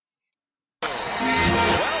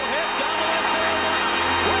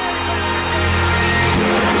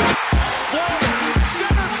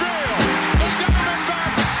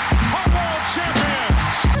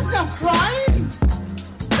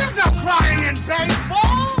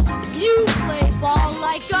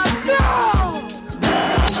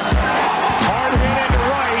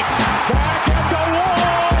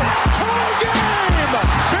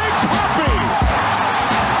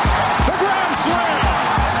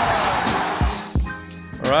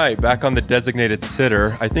right, back on the designated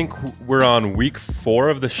sitter. I think we're on week 4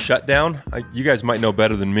 of the shutdown. You guys might know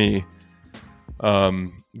better than me.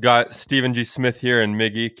 Got Stephen G. Smith here and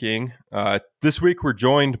Miggy King. This week we're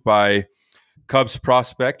joined by Cubs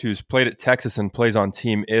prospect who's played at Texas and plays on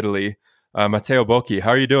Team Italy, Matteo Bocchi.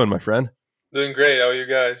 How are you doing, my friend? Doing great. How are you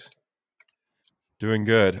guys? Doing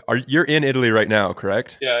good. You're in Italy right now,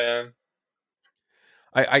 correct? Yeah,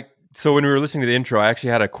 I am. So when we were listening to the intro, I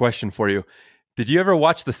actually had a question for you. Did you ever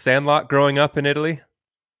watch The Sandlot growing up in Italy?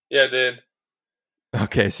 Yeah, I did.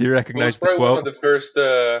 Okay, so you It was recognize the probably one quote? of the first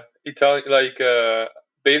Italian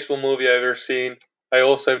baseball movie I ever seen. I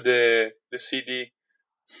also have the CD.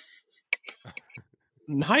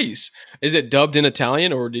 Nice. Is it dubbed in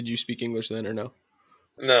Italian, or did you speak English then, or no?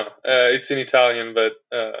 No, it's in Italian, but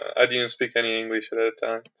I didn't speak any English at that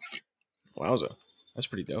time. Wowza, that's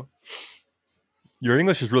pretty dope. Your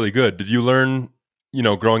English is really good. Did you learn,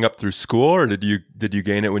 growing up through school, or did you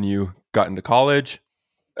gain it when you got into college?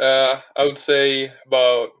 I would say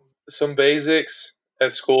about some basics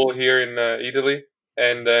at school here in Italy,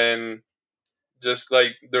 and then just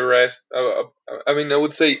like the rest. I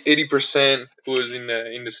would say 80% was in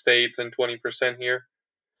the States and 20% here.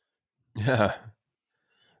 Yeah,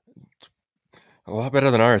 a lot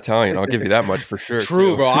better than our Italian. I'll give you that much for sure.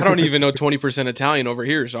 True, too. bro. I don't even know 20% Italian over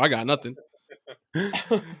here, so I got nothing.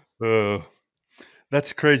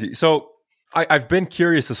 That's crazy. So I've been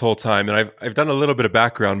curious this whole time, and I've done a little bit of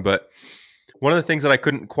background, but one of the things that I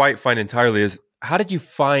couldn't quite find entirely is how did you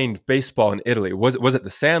find baseball in Italy? Was it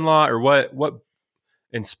the Sandlot, or what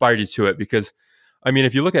inspired you to it? Because I mean,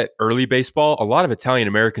 if you look at early baseball, a lot of Italian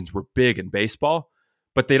Americans were big in baseball,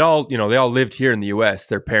 but they all lived here in the US.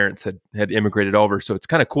 Their parents had immigrated over, so it's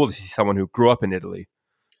kind of cool to see someone who grew up in Italy.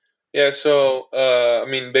 Yeah, so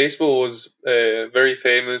baseball was very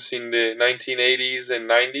famous in the 1980s and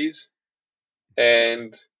 90s,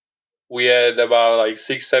 and we had about like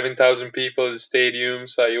 7,000 people at the stadium,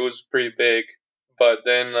 so it was pretty big. But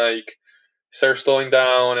then like started slowing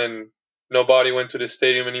down, and nobody went to the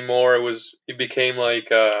stadium anymore. It became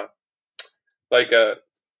like a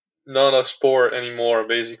not a sport anymore,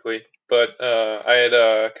 basically. But I had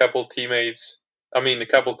a couple a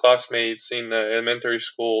couple classmates in elementary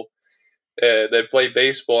school that played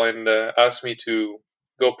baseball and asked me to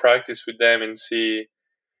go practice with them and see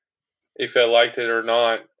if I liked it or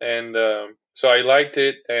not. And so I liked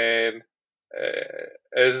it, and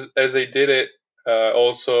as I did it,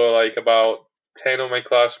 also like about 10 of my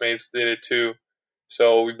classmates did it too.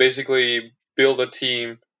 So we basically built a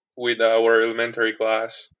team with our elementary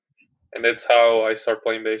class, and that's how I started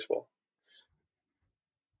playing baseball.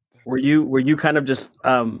 Were you kind of just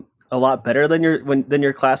a lot better than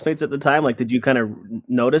your classmates at the time? Like, did you kind of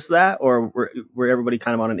notice that, or were everybody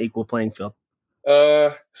kind of on an equal playing field?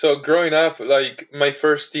 So growing up, like my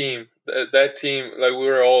first team, that team, like we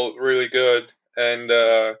were all really good, and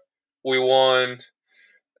we won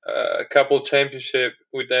a couple championship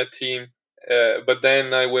with that team. But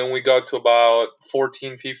then when we got to about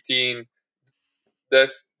 14, 15,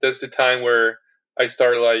 that's the time where I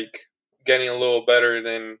started like getting a little better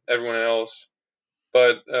than everyone else.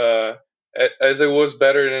 But as I was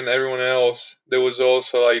better than everyone else, there was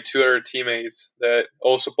also like two other teammates that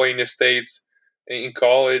also play in the States in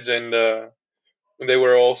college, and they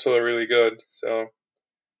were also really good. So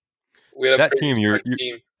we had a That pretty team strong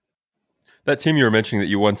team. that team you were mentioning that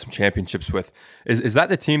you won some championships with, is that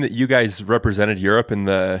the team that you guys represented Europe in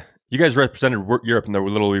the Europe in the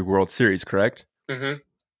Little League World Series, correct? Mm-hmm.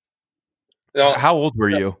 No, How old were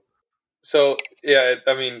you? so yeah,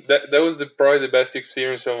 I mean that was probably the best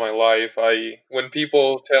experience of my life. When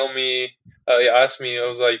people ask me, I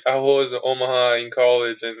was like, "How was Omaha in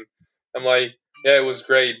college?" And I'm like, "Yeah, it was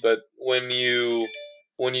great." But when you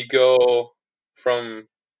go from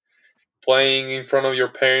playing in front of your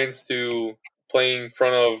parents to playing in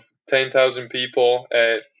front of 10,000 people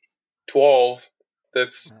at 12,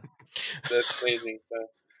 that's amazing. So.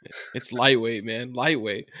 It's lightweight, man.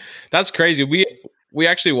 Lightweight. That's crazy. We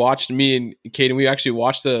actually watched, me and Caden, we actually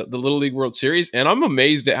watched the Little League World Series, and I'm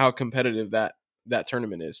amazed at how competitive that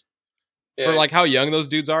tournament is. Yeah, For like how young those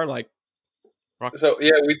dudes are, like so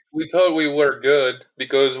yeah, we thought we were good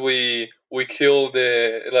because we killed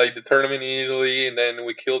the tournament in Italy, and then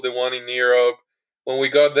we killed the one in Europe. When we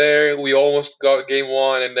got there, we almost got game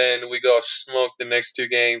one, and then we got smoked the next two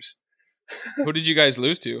games. who did you guys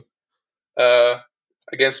lose to? Uh,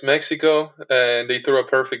 Against Mexico, and they threw a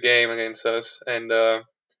perfect game against us, and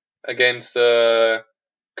against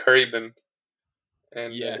Caribbean,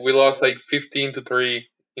 and we Yes. lost like 15-3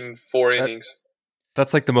 in 4 That innings.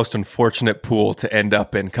 That's like the most unfortunate pool to end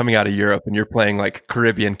up in, coming out of Europe, and you're playing like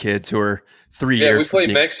Caribbean kids who are 3 Yeah, we years from played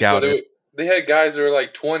being Mexico. scouted. They had guys that were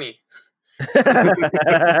like 20. What's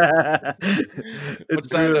It's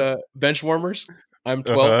true. that? Bench warmers. I'm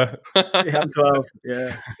 12. Uh-huh. Yeah, I'm 12.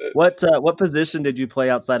 Yeah. What position did you play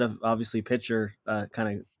outside of obviously pitcher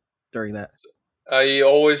kind of during that? I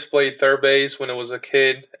always played third base when I was a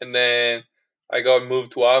kid, and then I got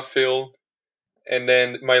moved to outfield. And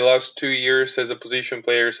then my last 2 years as a position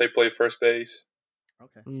player, I played first base.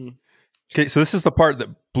 Okay. Mm. Okay, so this is the part that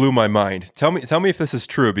blew my mind. Tell me if this is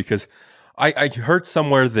true, because I heard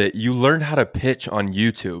somewhere that you learned how to pitch on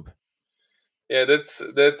YouTube. Yeah, that's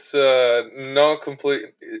not complete.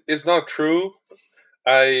 It's not true.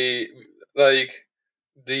 I like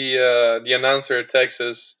the announcer at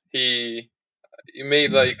Texas. He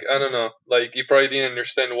made like, I don't know, like he probably didn't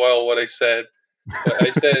understand well what I said. But I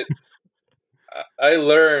said I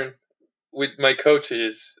learned with my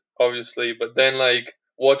coaches, obviously, but then like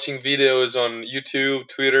watching videos on YouTube,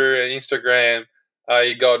 Twitter, and Instagram,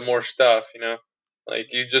 I got more stuff.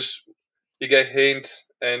 Like you get hints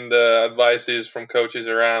and advices from coaches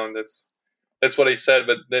around. That's what I said,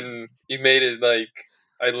 but then he made it like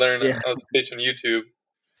I learned Yeah. how to pitch on YouTube.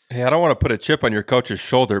 Hey, I don't want to put a chip on your coach's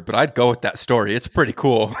shoulder, but I'd go with that story. It's pretty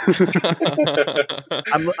cool.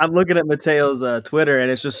 I'm looking at Mateo's Twitter,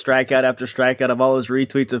 and it's just strikeout after strikeout of all his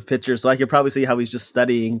retweets of pictures. So I could probably see how he's just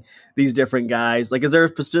studying these different guys. Like, is there a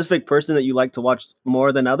specific person that you like to watch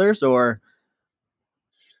more than others, or?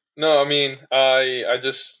 No, I mean I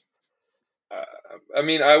just uh, I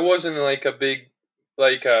mean I wasn't like a big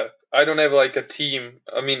like I don't have like a team.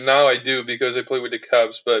 I mean now I do because I play with the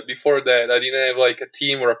Cubs, but before that I didn't have like a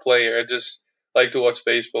team or a player. I just like to watch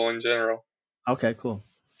baseball in general. Okay, cool.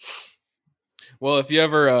 Well, if you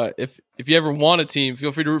ever if you ever want a team,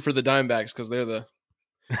 feel free to root for the Diamondbacks because they're the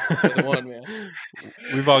one, man.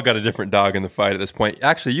 We've all got a different dog in the fight at this point.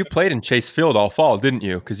 Actually, you played in Chase Field all fall, didn't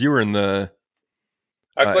you? Because you were in the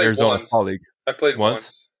I played Arizona once. Fall League. I played Once?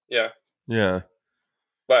 once. Yeah. Yeah.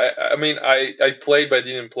 But I mean, I played, but I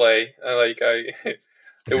didn't play. It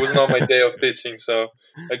was not my day of pitching, so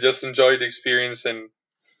I just enjoyed the experience. And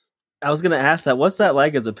I was going to ask that. What's that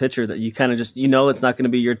like as a pitcher that you kind of just, it's not going to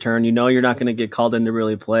be your turn. You're not going to get called in to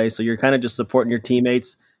really play. So you're kind of just supporting your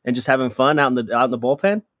teammates and just having fun out in the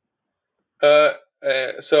bullpen?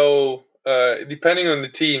 depending on the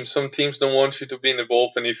team, some teams don't want you to be in the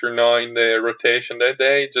bullpen if you're not in the rotation that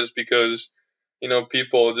day, just because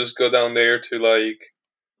people just go down there to like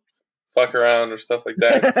fuck around or stuff like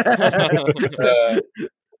that.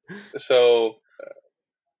 So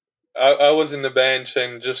I was in the bench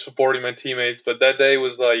and just supporting my teammates, but that day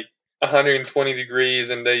was like 120 degrees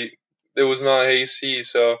and there was not AC,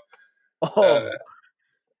 so Oh,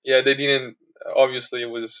 yeah, they didn't. Obviously, it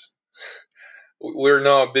was we're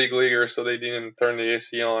not big leaguers, so they didn't turn the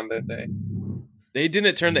AC on that day. They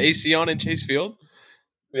didn't turn the AC on in Chase Field.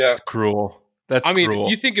 Yeah, It's cruel. That's I mean, cruel.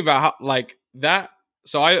 you think about how like that.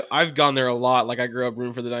 So I've gone there a lot. Like I grew up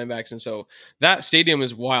rooting for the Diamondbacks, and so that stadium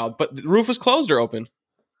is wild. But the roof was closed or open?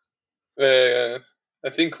 I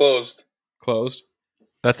think closed. Closed.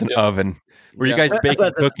 That's an Yeah. oven. Were you Yeah. guys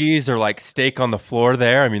baking cookies or like steak on the floor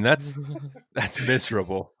there? I mean, that's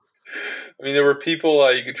miserable. I mean, there were people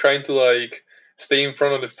like trying to like stay in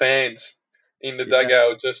front of the fans in the Yeah.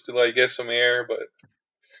 dugout just to like get some air, but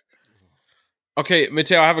Okay,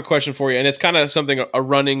 Matteo, I have a question for you, and it's kind of something a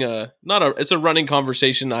running it's a running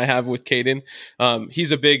conversation I have with Caden.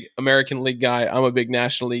 He's a big American League guy. I'm a big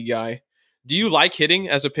National League guy. Do you like hitting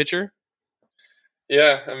as a pitcher?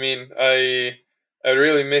 yeah, I mean, I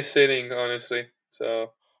really miss hitting, honestly.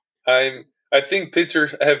 So I think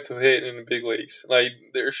pitchers have to hit in the big leagues. Like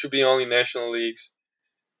there should be only national leagues.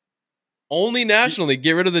 Only National League.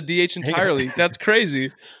 Get rid of the DH entirely. That's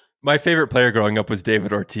crazy. My favorite player growing up was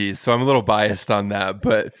David Ortiz, so I'm a little biased on that.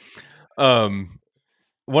 But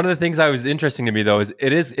one of the things that was interesting to me though is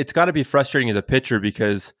it's got to be frustrating as a pitcher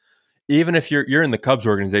because even if you're in the Cubs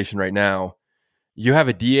organization right now, you have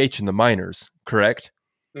a DH in the minors, correct?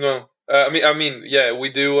 No, yeah, we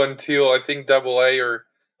do until I think Double A or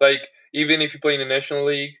like even if you play in the National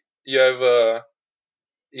League, you have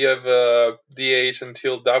DH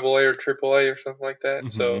until Double A or Triple A or something like that. Mm-hmm.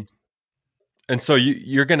 So And so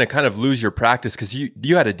you're going to kind of lose your practice because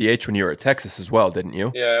you had a DH when you were at Texas as well, didn't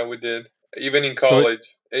you? yeah, we did even in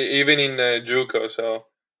college, even in JUCO.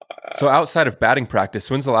 So outside of batting practice,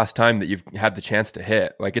 when's the last time that you've had the chance to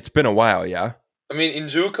hit? Like it's been a while, yeah. I mean, in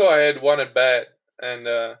JUCO, I had one at bat, and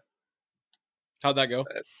How'd that go?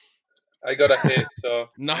 I got a hit. So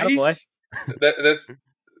Nice. that's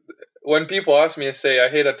when people ask me, I say I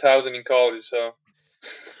hit 1,000 in college. So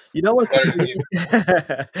You know what's Better team.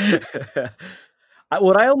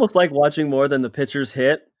 what I almost like watching more than the pitchers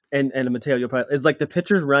hit, and Matteo, you'll probably is like the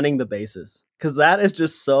pitchers running the bases, because that is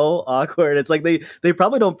just so awkward. It's like they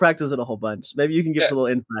probably don't practice it a whole bunch. Maybe you can give Yeah. us a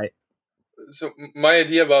little insight. So my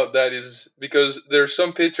idea about that is because there are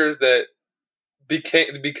some pitchers that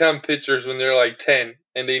become pitchers when they're like 10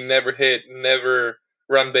 and they never hit, never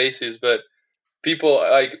run bases. But people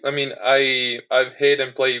like, I mean, I've hit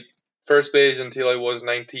and played first base until I was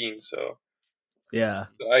 19. So Yeah,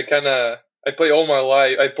 I play all my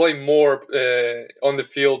life. I play more on the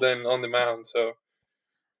field than on the mound. So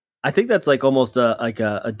I think that's like almost a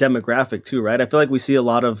demographic too, right? I feel like we see a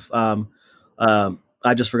lot of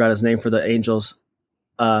I just forgot his name for the Angels.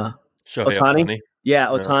 Shohei Otani. Ohtani.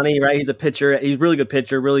 Yeah, Yeah. Otani, right? He's a pitcher. He's a really good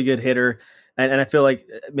pitcher, really good hitter. And I feel like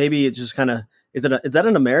maybe it's just kind of is that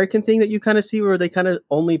an American thing that you kind of see where they kind of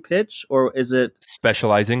only pitch, or is it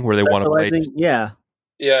Specializing where they want to play. specializing? Yeah,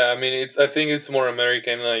 yeah, I mean, I think it's more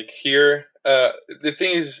American. Like here, the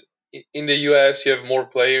thing is, in the U.S. you have more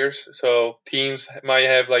players, so teams might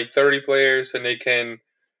have like 30 players, and they can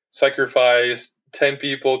sacrifice 10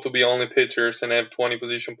 people to be only pitchers and have 20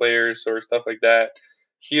 position players or stuff like that.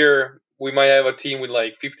 Here, we might have a team with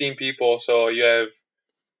like 15 people, so you have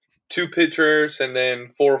two pitchers and then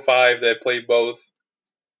 4 or 5 that play both,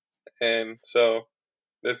 and so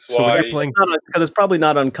that's So when why. you're playing, because it's probably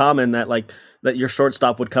not uncommon that that your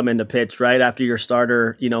shortstop would come into pitch right after your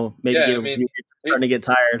starter. Maybe Yeah, give I a mean, few starting to get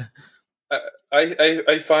tired.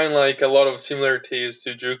 I find like a lot of similarities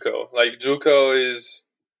to JUCO. Like JUCO is,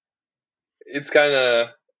 it's kind of,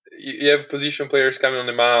 you have position players coming on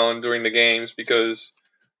the mound during the games because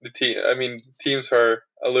the team. I mean, teams are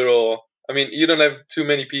a little. I mean, you don't have too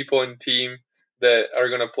many people in team that are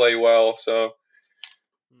gonna play well. So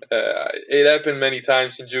it happened many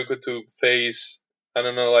times in JUCO to face, I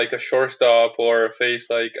don't know, like a shortstop, or face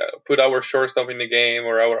like put our shortstop in the game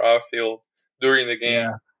or our outfield during the game.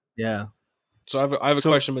 Yeah, yeah. So I have a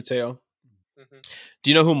question, Matteo. Hmm. Do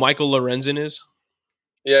you know who Michael Lorenzen is?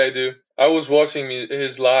 Yeah, I do. I was watching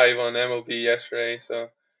his live on MLB yesterday. So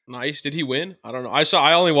Nice. Did he win? I don't know.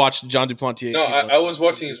 I only watched John Duplantier. no, I was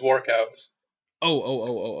watching his workouts.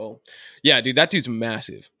 Oh. Yeah, dude, that dude's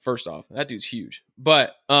massive. First off, that dude's huge.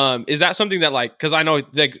 But is that something that like, because I know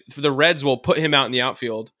like the Reds will put him out in the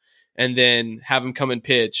outfield and then have him come and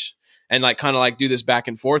pitch and like kind of like do this back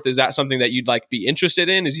and forth. Is that something that you'd like be interested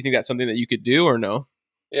in? Is you think that's something that you could do or no?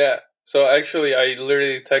 Yeah. So actually, I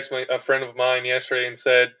literally texted a friend of mine yesterday and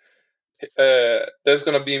said, "That's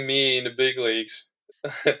gonna be me in the big leagues.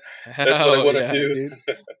 That's what I Hell want to yeah, do.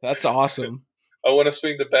 dude. That's awesome. I want to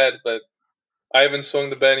swing the bat, but I haven't swung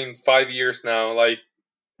the bat in 5 years now. Like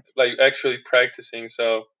actually practicing.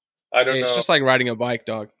 So I don't Hey, it's know. just like riding a bike,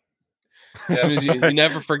 dog. As Yeah. soon as you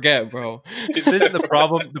never forget, bro. this is the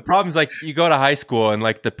problem. The problem is like you go to high school and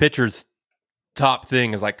like the pitcher's top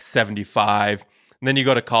thing is like 75. And then you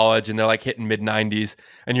go to college and they're like hitting mid 90s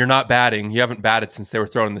and you're not batting. You haven't batted since they were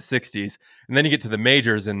throwing in the 60s. And then you get to the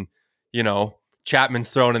majors and, Chapman's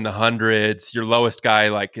throwing in the hundreds. Your lowest guy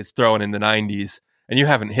like is throwing in the 90s. And you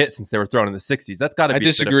haven't hit since they were throwing in the 60s. That's got to be. I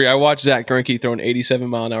disagree. I watched Zach Greinke throw an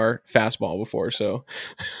 87-mile-an-hour fastball before, so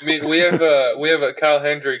I mean, we have a Kyle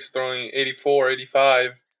Hendricks throwing 84,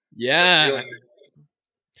 85. yeah, Feeling-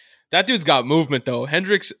 that dude's got movement though.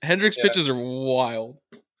 Hendricks Yeah. pitches are wild.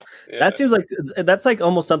 Yeah. That seems like that's like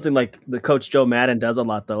almost something like the coach Joe Madden does a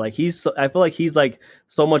lot though. Like I feel like he's like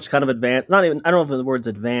so much kind of advanced. Not even I don't know if the word's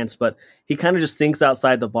advanced, but he kind of just thinks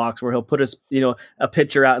outside the box where he'll put a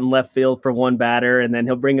pitcher out in left field for one batter, and then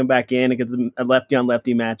he'll bring him back in against a lefty on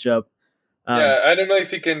lefty matchup. Yeah, I don't know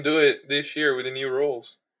if he can do it this year with the new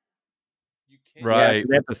rules. You can't. Right. Yeah,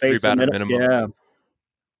 they have With to the face the 3-batter middle. minimum.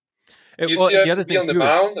 Yeah, You Well, still the have other to be thing on the too is-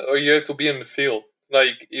 mound, or you have to be in the field.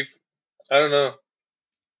 Like if I don't know.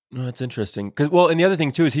 No, that's interesting. And the other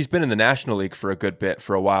thing too is he's been in the National League for a good bit,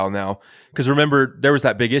 for a while now. Because remember, there was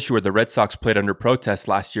that big issue where the Red Sox played under protest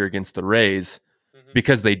last year against the Rays Mhm.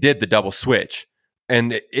 because they did the double switch,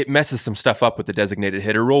 and it messes some stuff up with the designated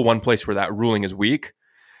hitter rule. One place where that ruling is weak,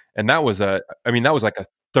 and that was like a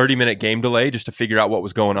 30-minute game delay just to figure out what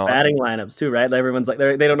was going on. batting lineups too, right? Everyone's like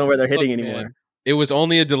they don't know where they're hitting Look, anymore. man, it was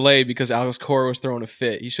only a delay because Alex Cora was throwing a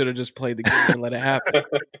fit. He should have just played the game and let it happen.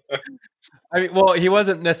 He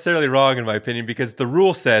wasn't necessarily wrong in my opinion, because the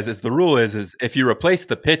rule is if you replace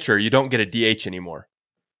the pitcher, you don't get a DH anymore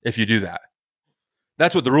if you do that.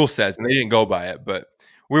 That's what the rule says, and they didn't go by it. But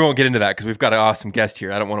we won't get into that because we've got an awesome guest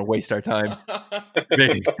here. I don't want to waste our time.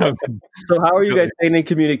 So how are you guys staying in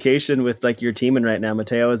communication with like your team right now,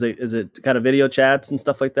 Matteo? Is it kind of video chats and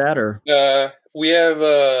stuff like that, or We have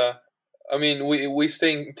I mean, we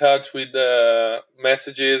stay in touch with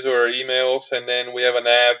messages or emails, and then we have an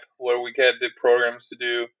app where we get the programs to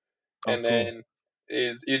do, Oh, and cool. then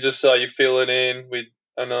you just you fill it in with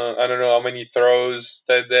I don't know how many throws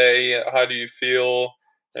that day, how do you feel,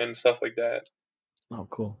 and stuff like that. Oh,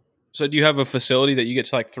 cool. So do you have a facility that you get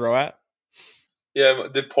to like throw at? Yeah,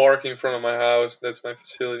 the park in front of my house, that's my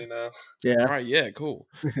facility now. Yeah. All right, yeah, cool.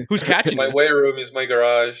 Who's catching My you? weight room is my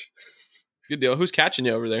garage. Good deal. Who's catching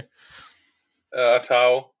you over there? A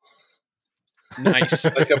towel, Nice.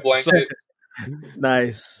 like a blanket.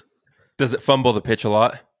 Nice. Does it fumble the pitch a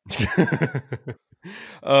lot?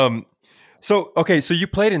 um, so you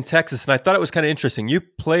played in Texas, and I thought it was kind of interesting. You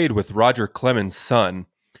played with Roger Clemens' son.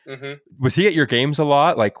 Hmm. Was he at your games a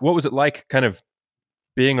lot? Like, what was it like kind of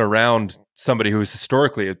being around somebody who's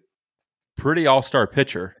historically a pretty all-star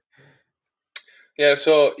pitcher? Yeah,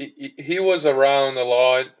 so he was around a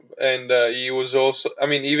lot, and he was also. I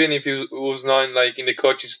mean, even if he was not like in the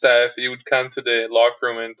coaching staff, he would come to the locker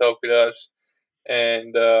room and talk with us.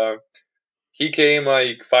 And he came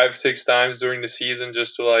like 5 6 times during the season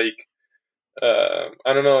just to like I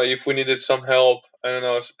don't know if we needed some help. I don't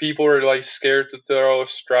know. So people were like scared to throw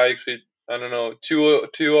strikes with I don't know two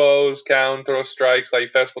O's count, throw strikes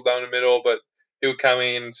like fastball down the middle, but he would come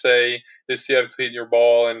in and say, "This you have to hit your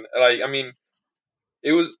ball," and like I mean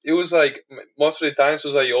it was like most of the times it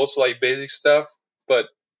was like also like basic stuff, but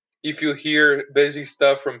if you hear basic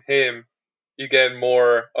stuff from him, you get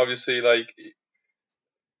more obviously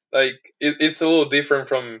it's a little different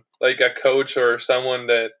from like a coach or someone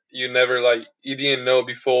that you didn't know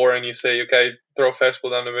before, and you say okay throw fastball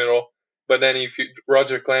down the middle. But then if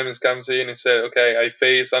Roger Clemens comes in and said okay I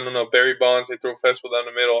face I don't know Barry Bonds, I throw fastball down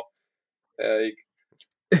the middle. Like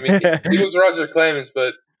I mean he was Roger Clemens,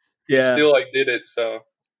 but he Yeah. still like did it, so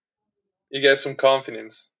you get some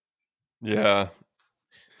confidence. Yeah.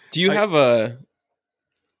 Do you I- have a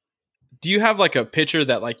do you have like a pitcher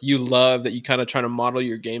that like you love that you kind of try to model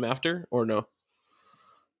your game after or no?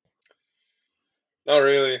 Not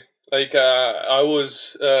really. Like I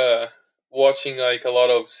was watching like a lot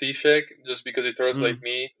of Seashek just because he throws like Mm.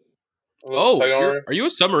 me, a little Oh, sidearm. are you a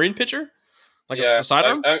submarine pitcher? Like the Yeah,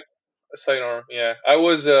 sidearm? I'm a sidearm. Yeah, I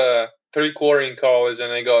was 3/4 in college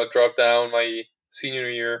and I got dropped down my senior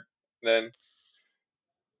year. Then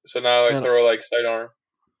so now I Man, throw like sidearm.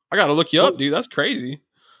 I gotta look you What? up, dude. That's crazy.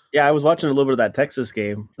 Yeah, I was watching a little bit of that Texas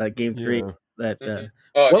game, that game 3. Yeah. That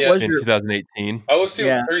Oh what yeah, was In your 2018. I was still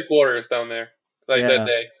yeah, 3/4 down there like that yeah.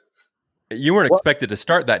 day. You weren't What expected to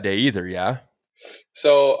start that day either, yeah?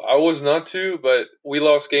 So I was not to, but we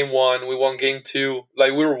lost game one. We won game two.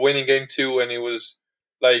 Like we were winning game two, and it was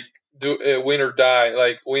like win or die,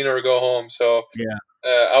 like win or go home. So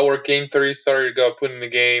yeah. our game three started got put in the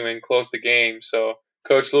game and closed the game. So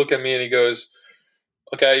coach looked at me and he goes,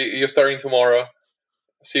 "Okay, you're starting tomorrow.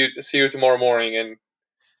 See you tomorrow morning." And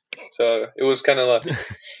so it was kind of lucky.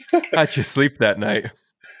 How'd you sleep that night?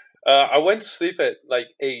 I went to sleep at like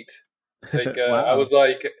 8. Like I Wow. was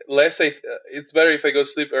like, it's better if I go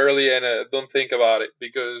sleep early and don't think about it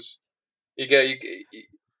because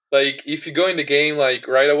like if you go in the game like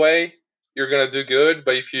right away, you're gonna do good.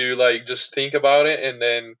 But if you like just think about it and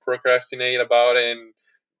then procrastinate about it, and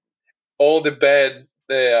all the bad,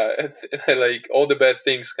 like all the bad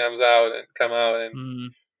things come out, and Mm.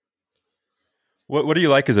 What do you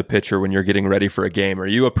like as a pitcher when you're getting ready for a game? Are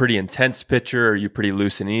you a pretty intense pitcher? Are you pretty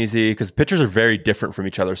loose and easy? Because pitchers are very different from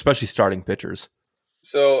each other, especially starting pitchers.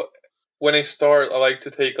 so when I start, I like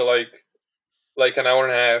to take like an hour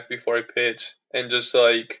and a half before I pitch and just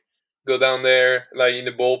like go down there like in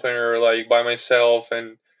the bullpen or like by myself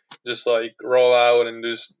and just like roll out and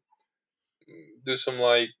just do some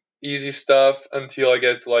like easy stuff until I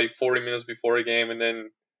get to like 40 minutes before a game, and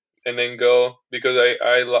then go because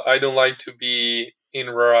I don't like to be in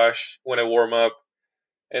rush when I warm up.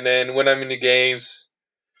 And then when I'm in the games,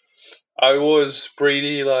 I was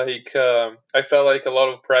pretty like I felt like a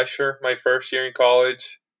lot of pressure my first year in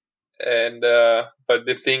college, and but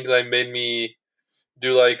the thing that made me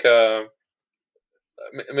do like I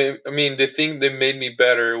mean the thing that made me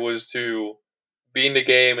better was to be in the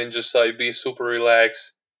game and just like be super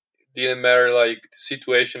relaxed. Didn't matter like the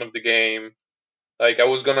situation of the game. Like I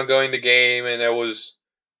was gonna go in the game and I was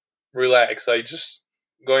relaxed. I just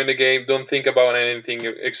go in the game, don't think about anything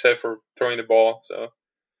except for throwing the ball. So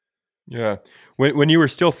Yeah. When you were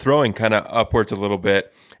still throwing kind of upwards a little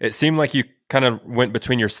bit, it seemed like you kind of went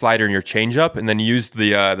between your slider and your changeup, and then used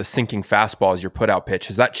the sinking fastball as your put out pitch.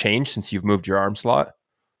 Has that changed since you've moved your arm slot?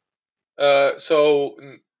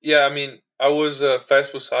 yeah, I mean I was a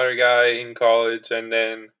fastball slider guy in college, and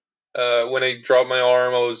then when I dropped my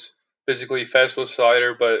arm, I was basically fastball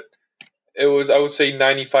slider, but it was, I would say,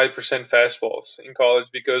 95% fastballs in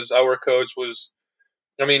college because our coach was,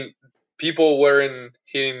 I mean, people weren't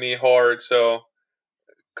hitting me hard, so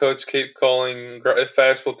coach kept calling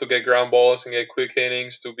fastball to get ground balls and get quick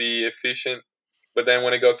innings to be efficient. But then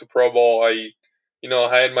when I got to pro ball, I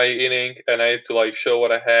had my inning and I had to like show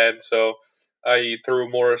what I had. So I threw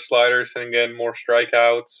more sliders and again more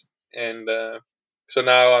strikeouts. And so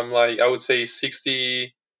now I'm like, I would say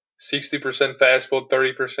 60% fastball,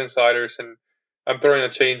 30% sliders, and I'm throwing a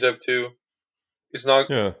changeup too. It's not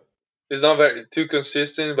Yeah. it's not very too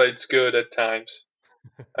consistent, but it's good at times.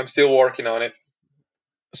 I'm still working on it.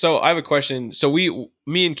 So I have a question. So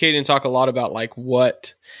me and Kaden talk a lot about like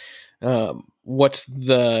what's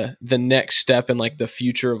the next step in like the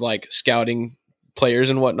future of like scouting players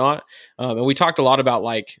and whatnot. And we talked a lot about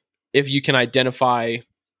like if you can identify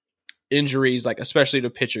injuries, like especially to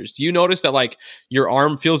pitchers. Do you notice that like your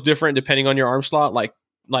arm feels different depending on your arm slot, like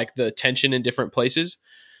the tension in different places?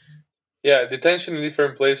 Yeah, the tension in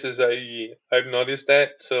different places. I've noticed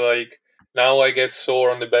that. So like now I get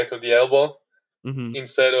sore on the back of the elbow Mm-hmm.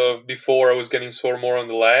 instead of before I was getting sore more on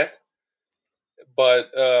the lat.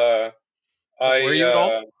 But Does that worry you at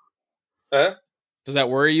all? huh? Does that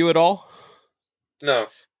worry you at all? No, I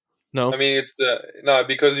No. mean it's no,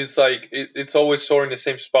 because it's like it's always sore in the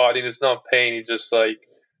same spot and it's not pain. It's just like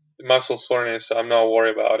muscle soreness. So I'm not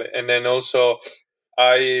worried about it. And then also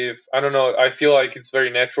I don't know. I feel like it's very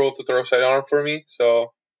natural to throw sidearm for me.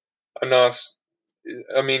 So I'm not.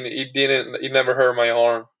 I mean, it never hurt my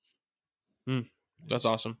arm. That's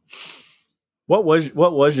awesome. What was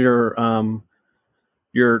your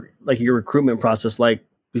like your recruitment process like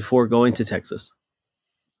before going to Texas?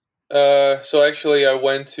 So actually, I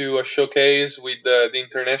went to a showcase with the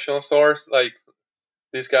international stars, like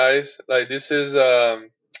these guys. Like this is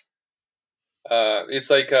it's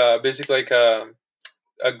like basically like a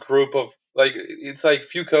group of like it's like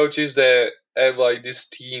few coaches that have like this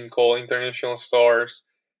team called International Stars,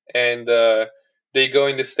 and they go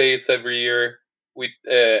in the states every year with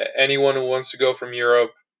anyone who wants to go from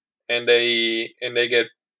Europe, and they get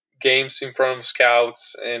games in front of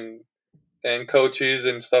scouts and coaches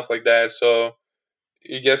and stuff like that. So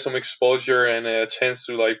you get some exposure and a chance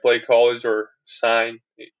to like play college or sign,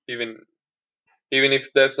 even even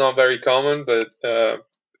if that's not very common. But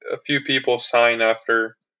a few people sign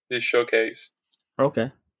after this showcase.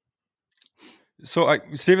 Okay. So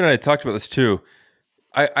Stephen and I talked about this too.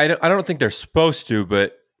 I don't think they're supposed to,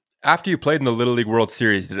 but after you played in the Little League World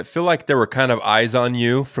Series, did it feel like there were kind of eyes on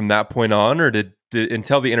you from that point on, or did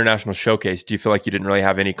until the international showcase, do you feel like you didn't really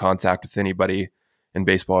have any contact with anybody in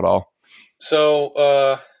baseball at all?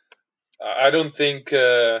 So I don't think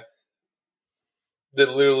the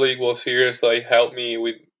Little League World Series like helped me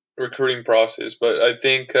with recruiting process, but I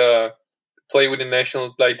think play with the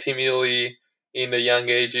national like team Italy in the young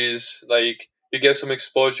ages, like you get some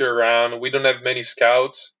exposure around. We don't have many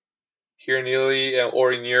scouts here in Italy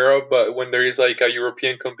or in Europe, but when there is like a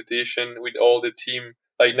European competition with all the team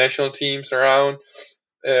like national teams around,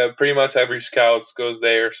 pretty much every scout goes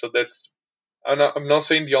there. So that's I'm not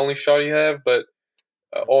saying the only shot you have, but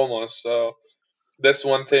almost. So that's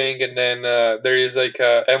one thing, and then there is like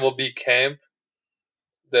a MLB camp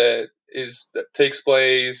that takes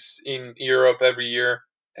place in Europe every year,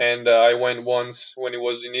 and I went once when it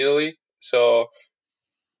was in Italy. So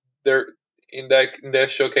there in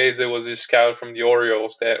that showcase there was this scout from the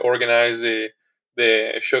Orioles that organized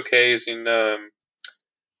the showcase in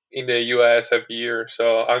the US every year.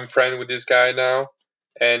 So I'm friend with this guy now,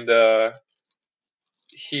 and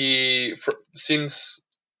since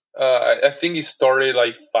I think he started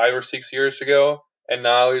like 5 or 6 years ago, and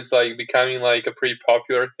now he's like becoming like a pretty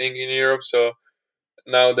popular thing in Europe. So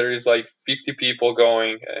now there is like 50 people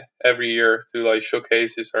going every year to like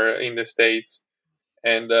showcases or in the states,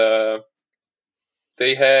 and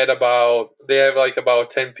they have like about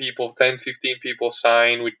 10 15 people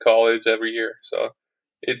sign with college every year. So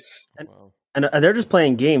it's And Wow. and they're just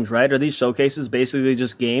playing games, right? Are these showcases basically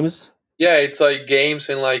just games? yeah, it's like games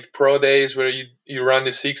and like pro days where you run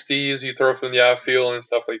the 60s, you throw from the outfield and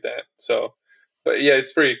stuff like that. So but yeah,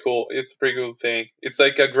 it's pretty cool. It's a pretty cool thing. It's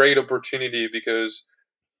like a great opportunity because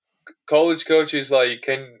college coaches like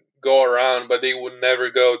can go around, but they would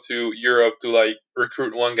never go to Europe to like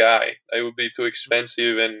recruit one guy. It would be too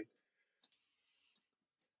expensive, and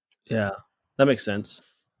Yeah, that makes sense.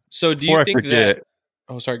 So do you Before I think that? forget,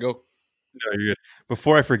 Oh, sorry. Go. no, you're good.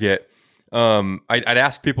 Before I forget, I'd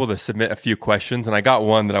ask people to submit a few questions, and I got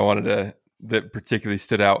one that I wanted to that particularly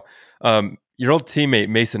stood out. Your old teammate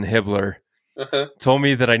Mason Hibbler uh-huh. told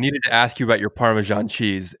me that I needed to ask you about your Parmesan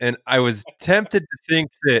cheese, and I was tempted to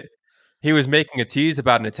think that he was making a tease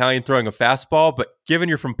about an Italian throwing a fastball, but given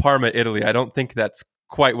you're from Parma, Italy, I don't think that's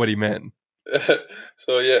quite what he meant.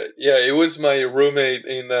 So yeah, it was my roommate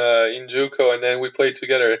in JUCO, and then we played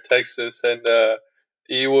together at Texas, and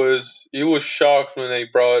he was shocked when they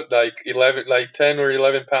brought like 10 or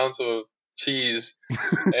 11 pounds of cheese,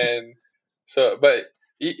 and but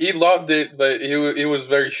he loved it, but he was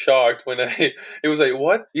very shocked when he was like,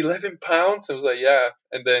 "What, 11 pounds?" I was like, "Yeah,"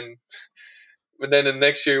 but then the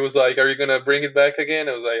next year he was like, "Are you gonna bring it back again?"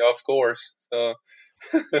 I was like, "Of course." So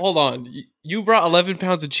Hold on. You brought 11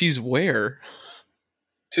 pounds of cheese where?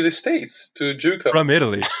 to the States, to JUCO. From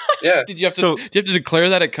Italy. Yeah, Did you have to declare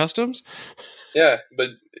that at customs? yeah, but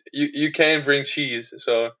you can bring cheese,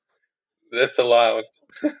 so that's allowed.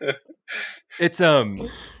 It's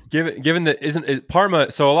given that isn't it, Parma,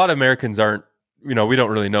 so a lot of Americans aren't, we don't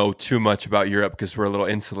really know too much about Europe because we're a little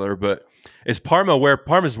insular, but is Parma's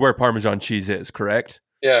where Parmesan cheese is, correct?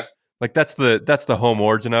 Yeah, Like that's the home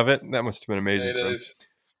origin of it. That must have been amazing it for him. is.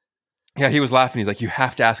 Yeah, he was laughing. He's like, "You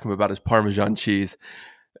have to ask him about his Parmesan cheese."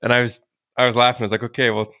 And I was laughing. I was like, "Okay,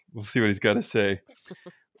 well, we'll see what he's got to say."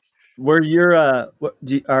 Were your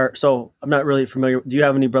so I'm not really familiar. Do you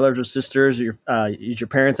have any brothers or sisters? Is your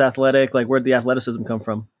parents athletic? Like, where'd the athleticism come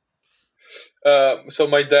from? So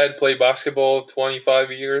my dad played basketball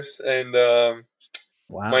 25 years, and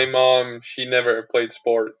Wow. my mom, she never played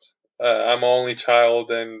sports. I'm only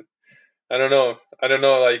child, and I don't know.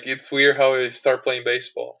 Like, it's weird how I start playing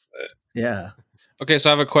baseball. Yeah. Okay, so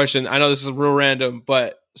I have a question. I know this is real random,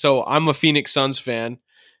 but so I'm a Phoenix Suns fan,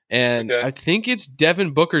 and Okay. I think it's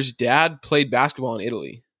Devin Booker's dad played basketball in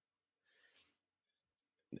Italy.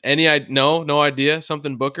 No idea.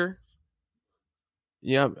 Something Booker.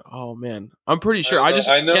 Yeah. Oh man, I'm pretty sure. I just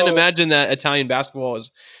I know. can't imagine that Italian basketball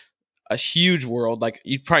is a huge world. Like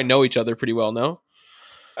you probably know each other pretty well. No.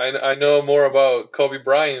 I know more about Kobe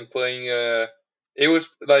Bryant playing. It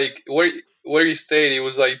was like where he stayed. It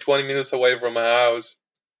was like 20 minutes away from my house,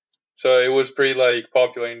 so it was pretty like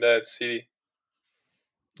popular in that city.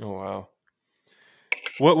 Oh wow.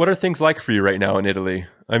 What are things like for you right now in Italy?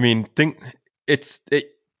 I mean, it's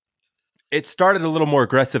it started a little more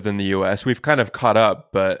aggressive than the US. We've kind of caught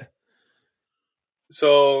up, but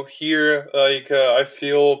So here, like, I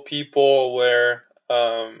feel people were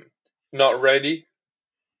not ready.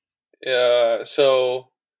 So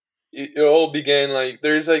it all began like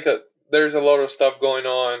there's a lot of stuff going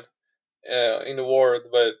on in the world,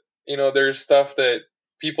 but there's stuff that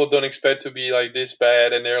people don't expect to be like this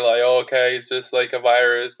bad, and they're like, oh, okay, it's just like a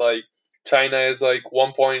virus. Like China is like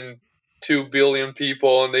 1.2 billion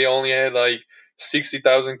people, and they only had like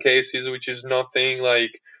 60,000 cases, which is nothing.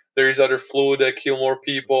 Like there's other flu that kill more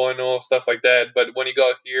people and all stuff like that. But when it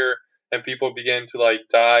got here and people began to like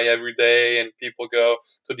die every day, and people go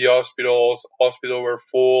to the hospital were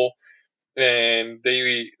full, and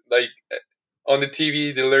they like on the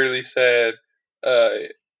TV they literally said, uh,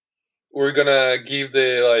 we're gonna give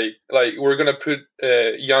the like we're gonna put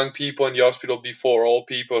young people in the hospital before old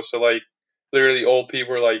people. So like literally old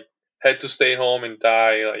people like had to stay home and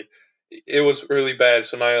die. Like it was really bad.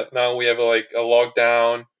 So now we have like a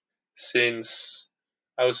lockdown since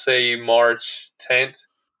I would say March 10th.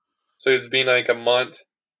 So it's been like a month,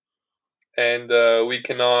 and we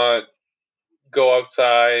cannot go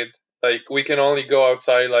outside. Like we can only go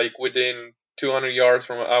outside like within 200 yards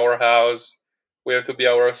from our house. We have to be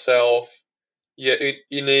ourselves. Yeah,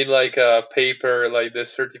 you need like a paper like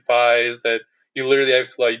this certifies that you literally have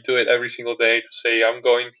to like do it every single day to say I'm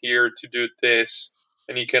going here to do this,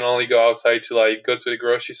 and you can only go outside to like go to the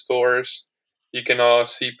grocery stores. You cannot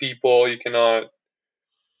see people. You cannot.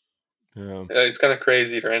 yeah. It's kind of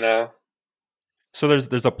crazy right now. So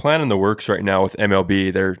there's a plan in the works right now with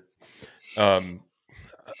MLB. They're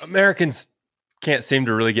Americans can't seem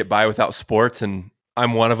to really get by without sports, and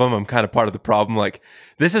I'm one of them. I'm kind of part of the problem. Like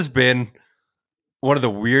this has been one of the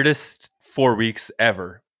weirdest 4 weeks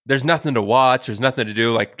ever. There's nothing to watch. There's nothing to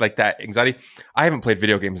do. Like that anxiety. I haven't played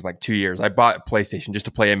video games in like 2 years. I bought a PlayStation just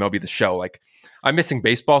to play MLB The Show. Like I'm missing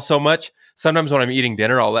baseball so much. Sometimes when I'm eating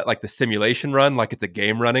dinner, I'll let like the simulation run, like it's a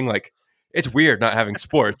game running. Like it's weird not having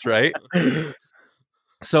sports, right?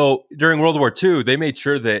 So during World War II, they made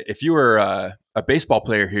sure that if you were a baseball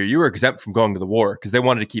player here, you were exempt from going to the war because they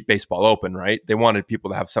wanted to keep baseball open, right? They wanted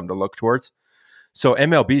people to have something to look towards. So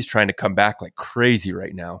MLB is trying to come back like crazy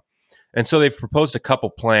right now. And so they've proposed a couple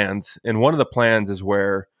plans. And one of the plans is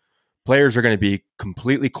where players are going to be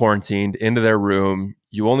completely quarantined into their room.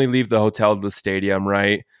 You only leave the hotel to the stadium,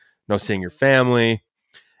 right? No seeing your family.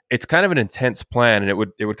 It's kind of an intense plan, and it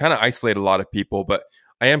would kind of isolate a lot of people. But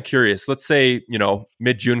I am curious. Let's say,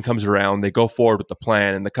 mid-June comes around, they go forward with the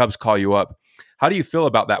plan, and the Cubs call you up. How do you feel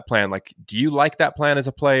about that plan? Like, do you like that plan as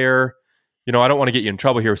a player? I don't want to get you in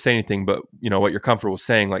trouble here with saying anything, but what you're comfortable with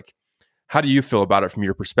saying, like, how do you feel about it from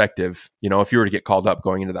your perspective? If you were to get called up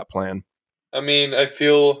going into that plan. I mean, I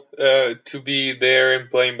feel to be there and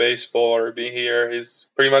playing baseball or being here is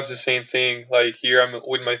pretty much the same thing. Like here, I'm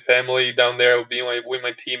with my family. Down there, I'll be with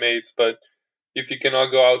my teammates. But if you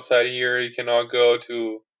cannot go outside here, you cannot go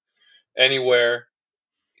to anywhere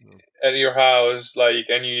at your house. Like,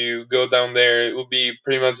 and you go down there, it will be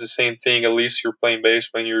pretty much the same thing. At least you're playing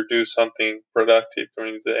baseball and you do something productive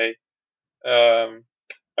during the day.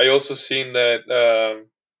 I also seen that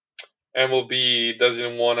MLB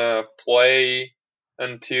doesn't want to play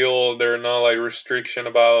until there are no like restriction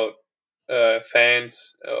about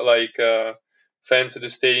fans, fans at the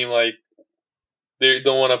stadium. Like they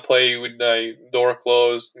don't want to play with like door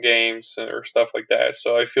closed games or stuff like that.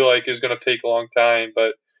 So I feel like it's gonna take a long time.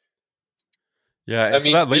 But Yeah, I and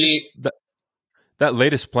so mean, that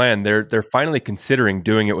latest plan, they're finally considering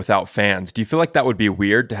doing it without fans. Do you feel like that would be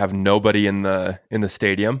weird to have nobody in the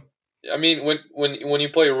stadium? I mean, when you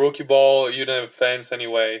play rookie ball, you don't have fans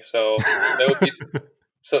anyway. That would be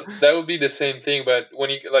that would be the same thing. But when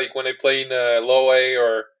I play in low A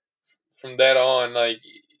or from that on, like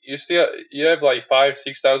you have like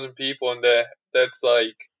 5,000-6,000 people, and that's uh,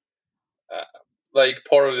 like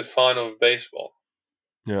part of the fun of baseball.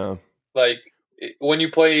 Yeah. Like when you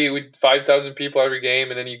play with 5,000 people every game,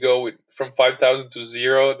 and then you go from 5,000 to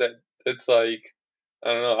zero, that's like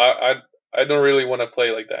I don't know. I don't really want to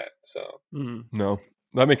play like that. So No,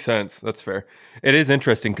 that makes sense. That's fair. It is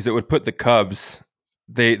interesting because it would put the Cubs.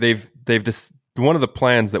 They've just one of the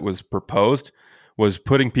plans that was proposed was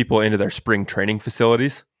putting people into their spring training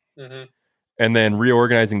facilities mhm. and then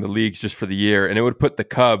reorganizing the leagues just for the year, and it would put the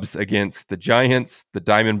Cubs against the Giants, the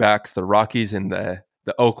Diamondbacks, the Rockies, and the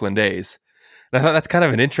Oakland A's. And I thought that's kind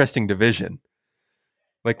of an interesting division.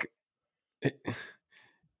 Like,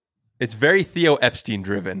 it's very Theo Epstein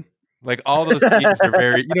driven. Like all those teams are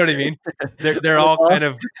very, you know what I mean? They're all kind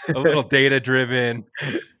of a little data driven.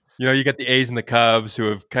 You get the A's and the Cubs who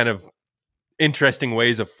have kind of interesting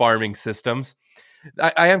ways of farming systems.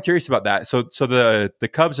 I am curious about that. So the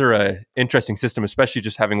Cubs are a interesting system, especially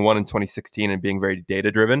just having won in 2016 and being very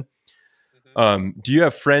data driven. Mhm. Do you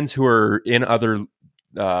have friends who are in other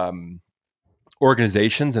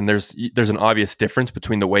organizations, and there's an obvious difference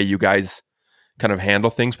between the way you guys kind of handle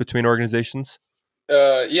things between organizations?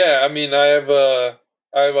 Yeah, I mean, I have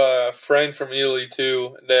a friend from Italy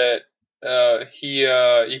too that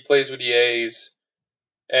he plays with the A's,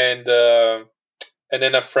 and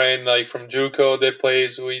then a friend like from JUCO that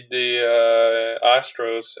plays with the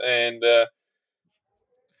Astros, and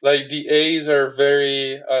like the A's are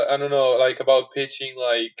very I don't know like about pitching.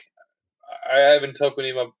 Like I haven't talked with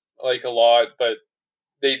him like a lot, but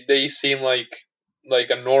they seem like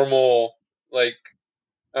a normal like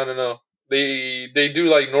I don't know. They do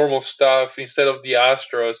like normal stuff instead of the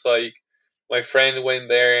Astros. Like my friend went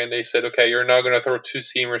there and they said, okay, you're not gonna throw two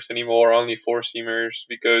seamers anymore, only four seamers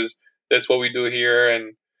because that's what we do here.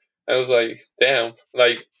 And I was like, damn.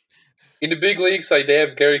 Like in the big leagues, like they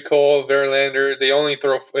have Gary Cole, Verlander. They only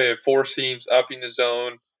throw four seams up in the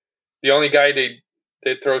zone. The only guy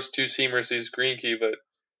that throws two seamers is Greinke, but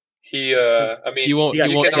he, It's because I mean, he you won't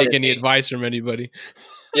cannot take any change. advice from anybody.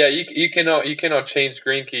 Yeah, you cannot change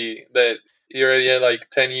Greinke that he already had like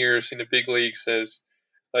 10 years in the big leagues as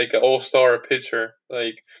like an all-star pitcher.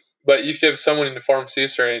 Like, but if you have someone in the farm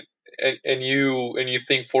system and you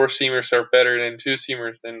think four seamers are better than two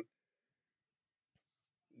seamers, then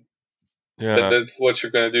Yeah, that's what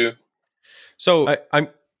you're gonna do. So I'm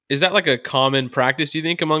is that like a common practice you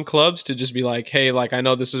think among clubs to just be like, hey, like I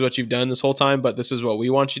know this is what you've done this whole time, but this is what we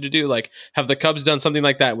want you to do? Like, have the Cubs done something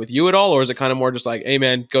like that with you at all, or is it kind of more just like, hey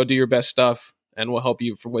man, go do your best stuff and we'll help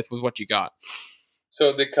you with what you got?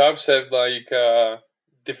 So the Cubs have like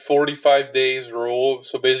the 45 days rule.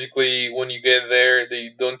 So basically, when you get there, they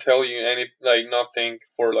don't tell you nothing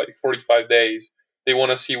for like 45 days. They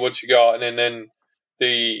want to see what you got, and then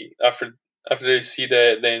they after they see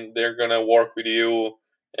that, then they're gonna work with you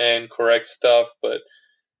and correct stuff. But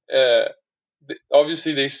uh,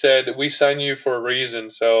 obviously they said we signed you for a reason.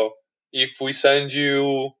 So if we signed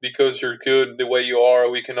you because you're good the way you are,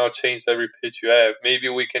 we cannot change every pitch you have. Maybe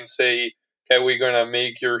we can say, okay, we're gonna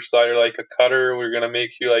make your slider like a cutter. We're gonna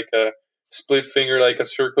make you like a split finger, like a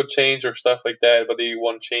circle change or stuff like that. But they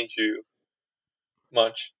won't change you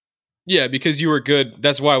much. Yeah, because you were good.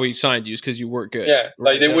 That's why we signed you, is because you were good, Yeah,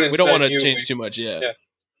 like right? they We wouldn't don't want sign to you. change too much. Yeah, Yeah.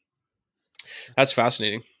 that's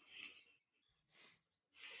fascinating.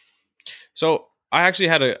 So I actually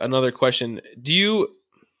had another question. Do you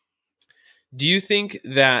think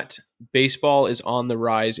that baseball is on the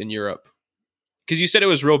rise in Europe? Because you said it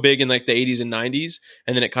was real big in like the 80s and 90s,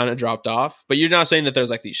 and then it kind of dropped off. But you're not saying that there's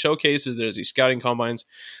like these showcases, there's these scouting combines.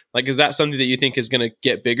 Like, is that something that you think is going to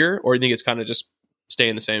get bigger, or you think it's kind of just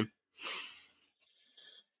staying the same?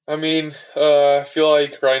 I mean, I feel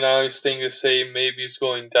like right now it's staying the same. Maybe it's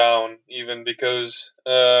going down even because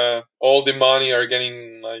all the money are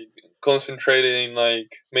getting like concentrated in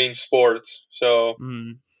like main sports. So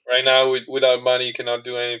Mm. right now, without money, you cannot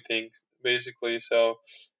do anything basically. So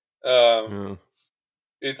um, Yeah.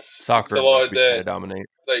 it's Soccer a and lot rugby kind that of dominate.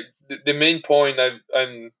 like the main point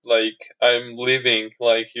I'm living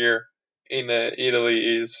like here in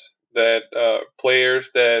Italy is that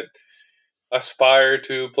players that aspire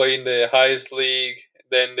to play in the highest league,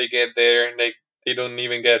 then they get there and they don't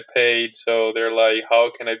even get paid. So they're like,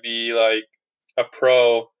 how can I be like a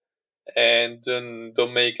pro and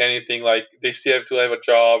don't make anything? Like they still have to have a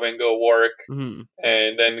job and go work Mm-hmm.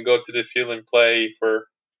 and then go to the field and play for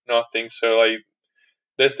nothing. So like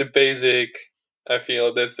that's the basic. I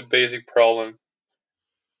feel that's the basic problem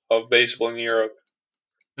of baseball in Europe.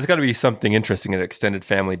 There's got to be something interesting at extended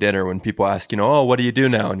family dinner when people ask, oh, what do you do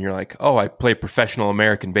now? And you're like, oh, I play professional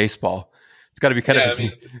American baseball. It's got to be kind Yeah, of I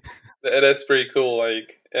mean that's pretty cool.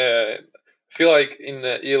 Like, I feel like in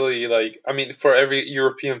Italy, like, I mean, for every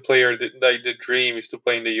European player, the dream is to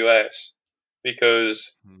play in the US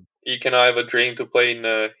because you can have a dream to play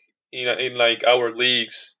in like our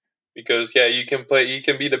leagues because yeah, you can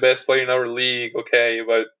be the best player in our league, okay,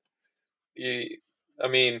 but you, I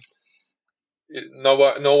mean,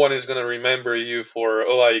 no one is gonna remember you for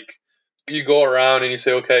like you go around and you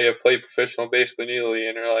say, okay, I play professional baseball in Italy,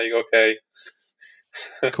 and they're like, okay.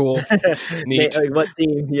 Cool. Neat. Like, what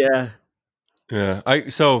team? Yeah. Yeah.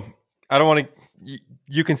 So I don't want to.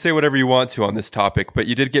 You can say whatever you want to on this topic, but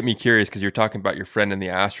you did get me curious because you're talking about your friend in the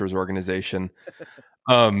Astros organization.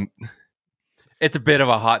 Um, it's a bit of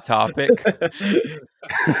a hot topic.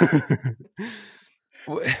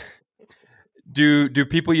 Do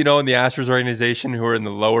people you know in the Astros organization who are in the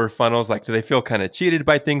lower funnels, like, do they feel kind of cheated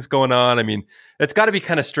by things going on? I mean, it's got to be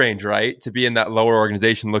kind of strange, right, to be in that lower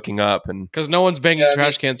organization looking up and Because no one's banging Yeah, I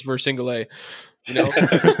trash cans for a single A. You know?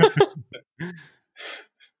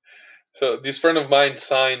 So this friend of mine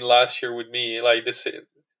signed last year with me, like this.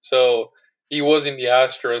 So he was in the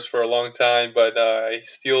Astros for a long time, but I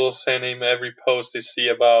still send him every post I see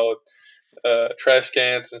about trash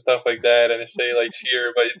cans and stuff like that, and I say like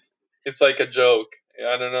cheer, but it's like a joke.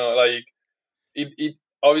 I don't know, like it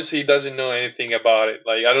obviously he doesn't know anything about it.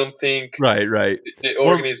 Like I don't think right. the More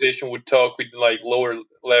organization would talk with like lower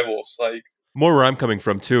levels. Like more where I'm coming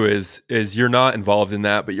from too is you're not involved in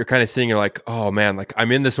that, but you're kind of seeing, you're like, oh man, like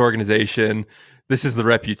I'm in this organization. This is the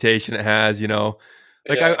reputation it has,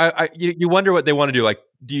 Like yeah, you wonder what they want to do. Like,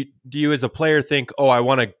 do you as a player think, oh, I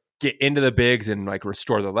want to get into the bigs and like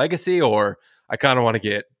restore the legacy, or I kind of want to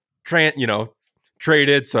get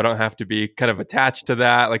traded so I don't have to be kind of attached to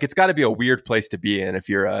that. Like, it's got to be a weird place to be in if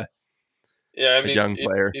you're yeah. I a mean, young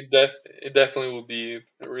player. it definitely would be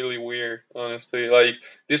really weird, honestly. Like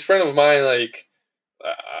this friend of mine, like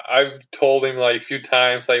I've told him like a few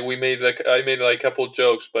times, like I made like a couple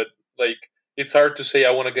jokes, but like it's hard to say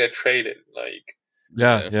I want to get traded, like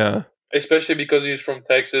Yeah, Yeah. yeah. especially because he's from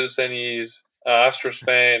Texas and he's an Astros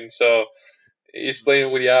fan, so he's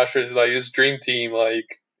playing with the Astros, like his dream team,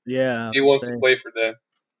 like Yeah. he That's wants to insane. play for them.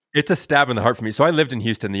 It's a stab in the heart for me. So I lived in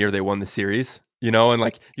Houston the year they won the series, and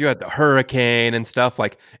like you had the hurricane and stuff.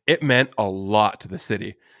 Like it meant a lot to the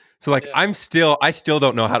city. So like Yeah, I still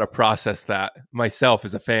don't know how to process that myself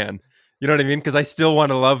as a fan. You know what I mean? Because I still want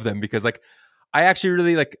to love them because like I actually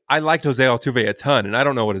really I liked Jose Altuve a ton, and I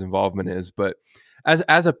don't know what his involvement is, but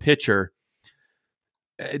as a pitcher,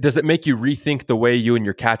 does it make you rethink the way you and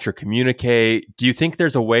your catcher communicate? Do you think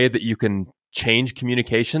there's a way that you can change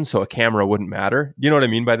communication so a camera wouldn't matter? You know what I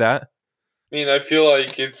mean by that? I mean, I feel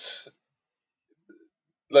like it's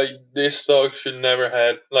like this stuff should never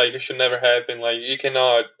had like it should never happen. Like you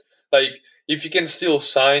cannot like if you can steal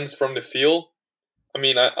signs from the field. I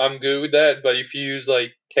mean, I'm good with that, but if you use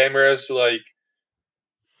like cameras to like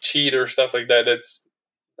cheat or stuff like that,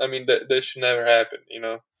 I mean, that should never happen.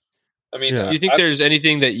 I mean, Do Yeah. you think there's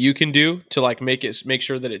anything that you can do to like make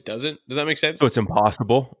sure that it doesn't? Does that make sense? So it's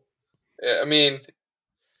impossible. I mean,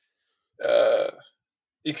 uh,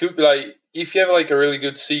 it could be like if you have like a really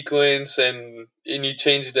good sequence and you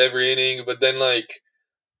change it every inning, but then like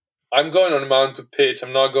I'm going on the mound to pitch.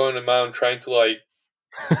 I'm not going on the mound trying to like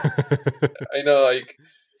I know like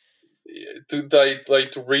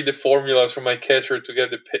to read the formulas from my catcher to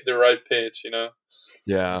get the right pitch. Yeah.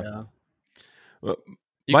 Yeah. Well,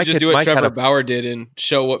 You could just do what Mike had Trevor a Bauer did and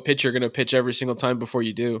show what pitch you're going to pitch every single time before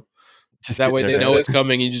you do. Just That getting way there they know fast. it's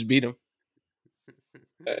coming. You just beat them.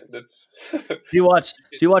 That's Do you watch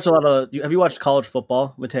a lot of? Have you watched college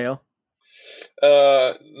football, Matteo?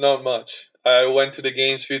 not much. I went to the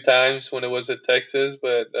games a few times when it was at Texas,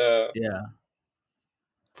 but Yeah,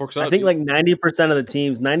 Forks I out, think dude. like 90% of the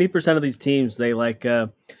teams, 90% of these teams, they like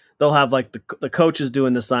they'll have like the coaches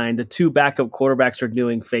doing the sign, the two backup quarterbacks are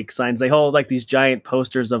doing fake signs. They hold like these giant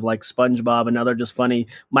posters of like SpongeBob and other just funny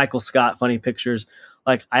Michael Scott funny pictures.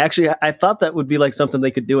 Like I thought that would be like something they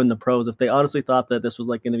could do in the pros if they honestly thought that this was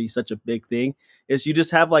like going to be such a big thing. Is you just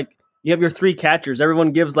have like you have your three catchers.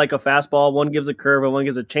 Everyone gives like a fastball, one gives a curve, and one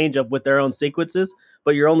gives a changeup with their own sequences,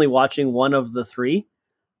 but you're only watching one of the three. And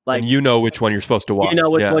Like you know which one you're supposed to watch. you know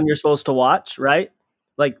which Yeah. one you're supposed to watch, right?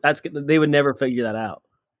 Like they would never figure that out.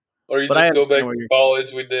 or you But I just go understand back where to you're.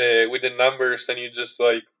 college with the numbers and you just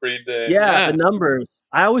like read the Yeah, the Yeah. numbers.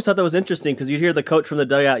 I always thought that was interesting because you'd hear the coach from the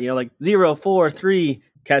dugout, like 0-4-3.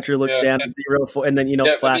 Catcher looks yeah down at 0-4, and then yeah. I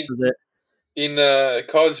mean, flashes it. in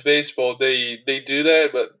college baseball, they do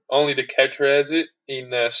that, but only the catcher has it. In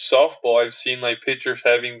softball, I've seen like pitchers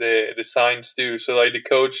having the signs too. So like the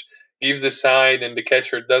coach gives the sign, and the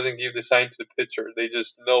catcher doesn't give the sign to the pitcher. They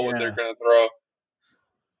just know what they're Yeah. gonna throw.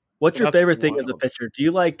 What's your That's favorite thing as a wild. pitcher? Do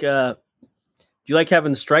you like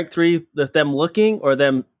having strike three with them looking, or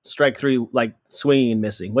them strike three like swinging and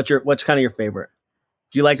missing? What's kind of your favorite?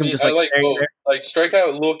 Do you like I them mean, just I like like staring both. Like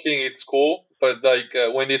strikeout looking, it's cool, but like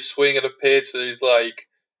when they swing at a pitch, it's like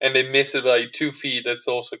and they miss it by like 2 feet. That's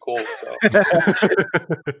also cool. So there?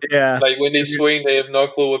 Yeah. like when they swing, they have no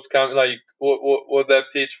clue what's coming. Like what that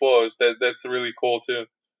pitch was. That's really cool too.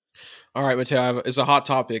 All right, Mateo, it's a hot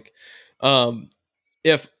topic.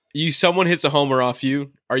 If someone hits a homer off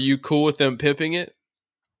you, are you cool with them pipping it?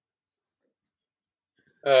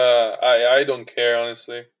 I don't care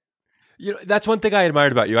honestly. That's one thing I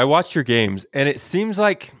admired about you. I watched your games, and it seems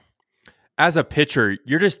like as a pitcher,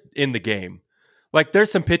 you're just in the game. Like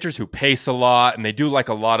there's some pitchers who pace a lot and they do like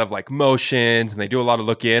a lot of like motions and they do a lot of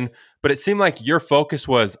look in, but it seemed like your focus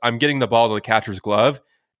was I'm getting the ball to the catcher's glove,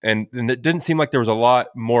 and it didn't seem like there was a lot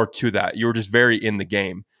more to that. You were just very in the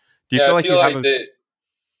game. Do you Yeah, feel I like feel you have like a the.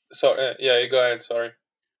 Sorry, yeah, go ahead. Sorry.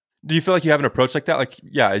 do you feel like you have an approach like that? Like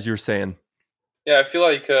yeah, as you were saying. Yeah, I feel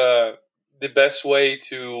like the best way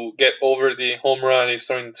to get over the home run is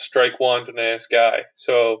throwing strike one to the next guy.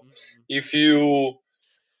 So if you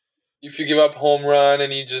if you give up home run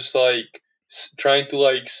and you just like trying to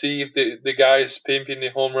like see if the guy is pimping the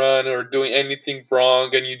home run or doing anything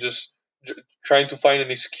wrong, and you just trying to find an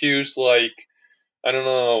excuse like I don't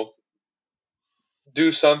know,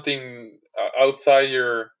 do something outside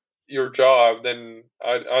your job, then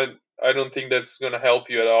I don't think that's gonna help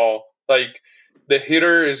you at all. Like the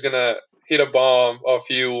hitter is gonna hit a bomb off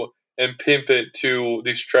you and pimp it to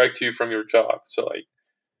distract you from your job. So like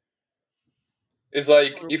it's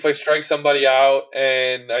like if I strike somebody out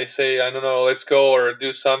and I say I don't know, let's go or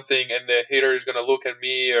do something, and the hitter is gonna look at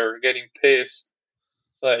me or getting pissed.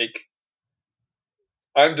 Like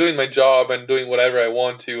I'm doing my job and doing whatever I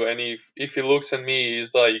want to, and if he looks at me,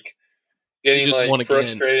 he's like You getting just like won again.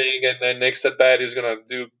 frustrating, and then next at bat is gonna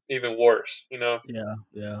do even worse. You know? Yeah.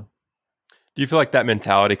 Yeah. Do you feel like that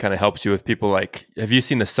mentality kind of helps you with people like have you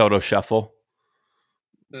seen the Soto shuffle?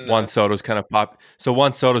 Juan No. Soto's kind of pop. So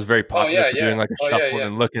Juan Soto's very Oh popular yeah, for yeah. doing like a Oh yeah, shuffle yeah.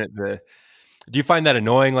 and looking at the. Do you find that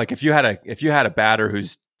annoying? Like if you had a batter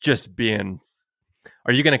who's just being,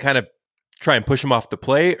 are you going to kind of try and push him off the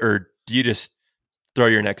plate, or do you just throw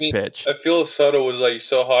your I next mean, pitch? I feel Soto was like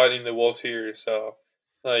so hot in the World Series, so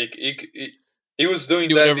like he was doing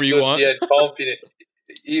Do that whatever you because he want. had confidence.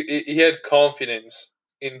 He had confidence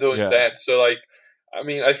in doing Yeah. that. So like, I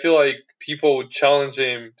mean, I feel like people would challenge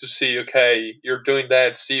him to see, okay, you're doing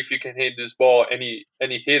that. See if you can hit this ball, and he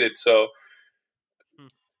hit it. So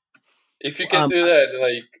if you can Um. do that,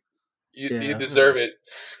 like you Yeah. deserve it.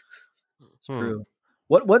 It's Hmm. true.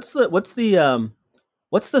 What's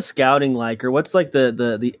the scouting like, or what's like the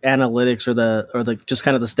analytics or the just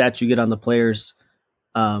kind of the stats you get on the players,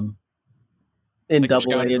 um, in Like your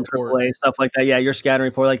Double A scouting and report. Triple A stuff like that? Yeah, your scouting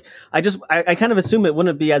report. Like, I kind of assume it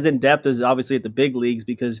wouldn't be as in depth as obviously at the big leagues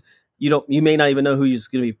because you may not even know who's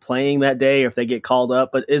going to be playing that day or if they get called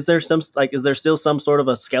up. But is there still some sort of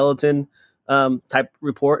a skeleton type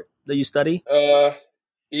report that you study? Uh,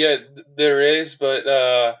 yeah, there is, but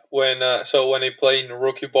when I play in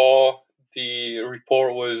rookie ball, the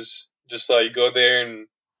report was just like go there and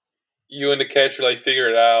you and the catcher like figure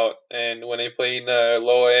it out. And when I play in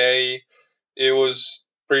low A, it was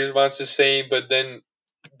pretty much the same, but then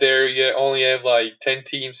there you only have like 10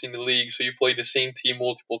 teams in the league, so you play the same team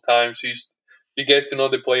multiple times. So you get to know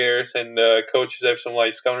the players, and coaches have some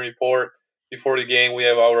like scouting report. before the game, we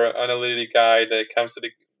have our analytic guy that comes to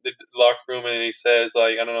the locker room and he says,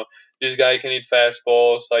 like, I don't know, this guy can hit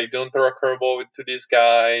fastballs. Like, don't throw a curveball to this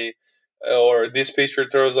guy. Or this pitcher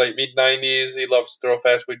throws like mid 90s. He loves to throw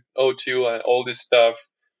fast with 0-2 and all this stuff.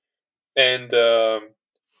 And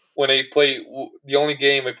when I play, the only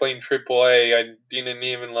game I play in AAA, I didn't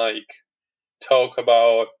even like talk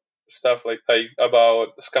about stuff like about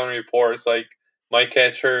scouting reports. Like my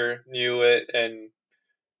catcher knew it, and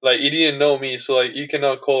like he didn't know me, so like you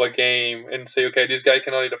cannot call a game and say, okay, this guy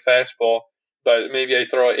cannot hit a fastball, but maybe I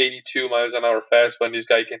throw 82 miles an hour fastball and this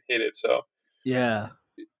guy can hit it. So Yeah.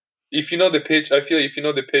 if you know the pitch, I feel if you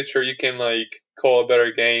know the pitcher, you can like call a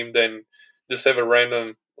better game than just have a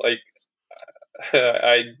random like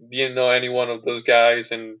I didn't know any one of those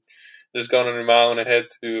guys and just got on the mound and had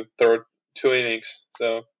to throw 2 innings.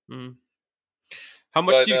 So, Mm. How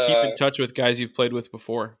much but do you keep in touch with guys you've played with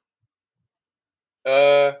before?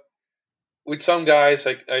 uh, with some guys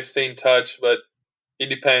I stay in touch, but it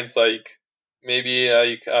depends. Like maybe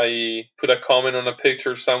I put a comment on a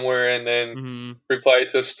picture somewhere and then Mm-hmm. reply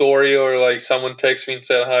to a story, or like someone texts me and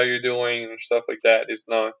said how you're doing or stuff like that. It's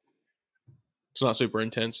not. It's not super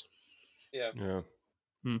intense. Yeah. Yeah.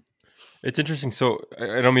 Hmm. It's interesting. So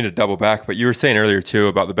I don't mean to double back, but you were saying earlier too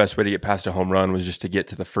about the best way to get past a home run was just to get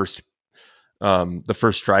to the first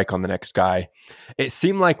strike on the next guy. It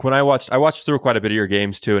seemed like when I watched through quite a bit of your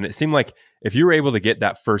games too, and it seemed like if you were able to get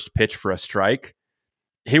that first pitch for a strike,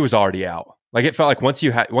 he was already out. Like it felt like once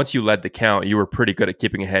you led the count, you were pretty good at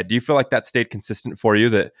keeping ahead. Do you feel like that stayed consistent for you?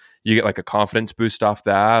 That you get like a confidence boost off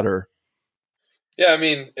that, or? Yeah, I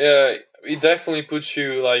mean, it definitely puts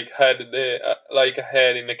you like ahead in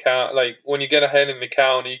the count. Like when you get ahead in the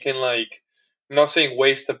count, you can like, I'm not saying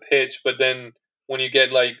waste a pitch, but then when you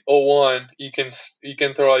get like 0-1, you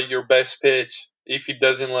can throw like your best pitch. If he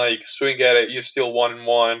doesn't like swing at it, you're still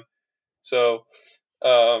 1-1. So,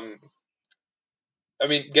 um, I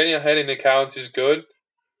mean, getting ahead in the counts is good,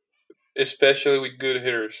 especially with good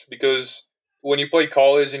hitters, because when you play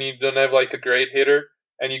college and you don't have like a great hitter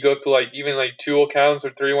and you go to like even like 2-0 counts or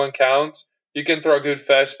 3-1 counts, you can throw a good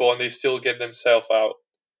fastball and they still get themselves out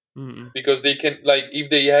Mm-hmm. because they can, like, if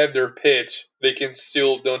they have their pitch, they can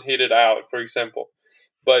still don't hit it out, for example.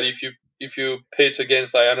 But if you pitch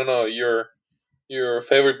against, like, I don't know, your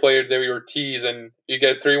favorite player David Ortiz and you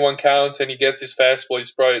get 3-1 counts and he gets his fastball,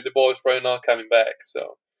 the ball is probably not coming back.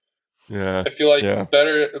 So Yeah, I feel like yeah,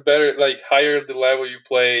 better, like higher the level you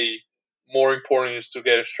play, more important is to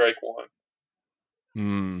get a strike one.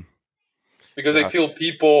 mm, Because I yeah, feel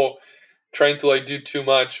people trying to like do too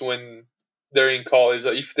much when they're in college.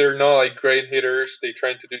 Like, if they're not like great hitters, they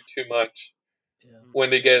trying to do too much Yeah. when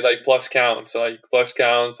they get like plus counts. Like plus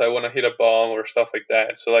counts, I want to hit a bomb or stuff like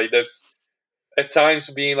that. So like that's at times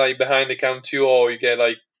being like behind the count 2-0, you get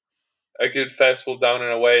like a good fastball down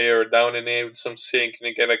and away or down and in with some sink and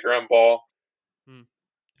you get a ground ball.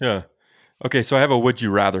 yeah. Okay, so I have a would you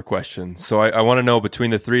rather question. So I want to know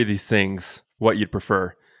between the three of these things what you'd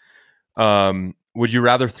prefer. Would you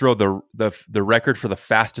rather throw the record for the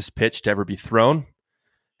fastest pitch to ever be thrown,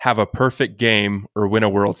 have a perfect game, or win a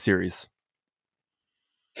World Series?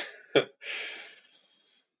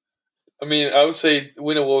 I mean, I would say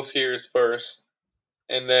win a World Series first,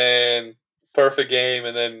 and then perfect game,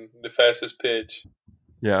 and then the fastest pitch.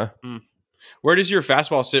 Yeah. Where does your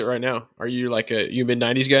fastball sit right now? Are you like you mid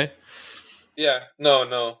 90s guy? Yeah, no,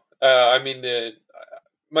 no. I mean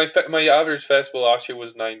my average fastball last year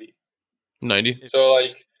was 90. 90. So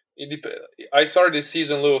like I started the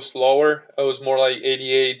season a little slower. I was more like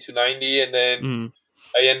 88 to 90, and then Mm-hmm.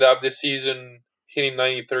 I ended up the season hitting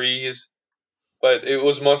 93s. But it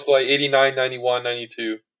was mostly like 89, 91,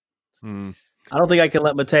 92. Mm. I don't think I can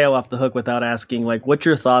let Matteo off the hook without asking, like, what's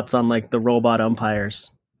your thoughts on like the robot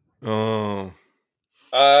umpires? Oh.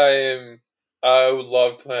 I would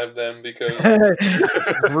love to have them because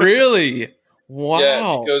Really? yeah,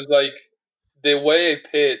 Wow. because like the way I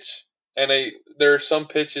pitch, and there are some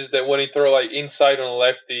pitches that when you throw like inside on a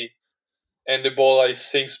lefty and the ball like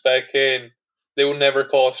sinks back in, they would never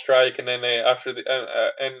call a strike, and then after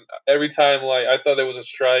and every time like I thought there was a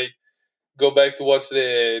strike, go back to watch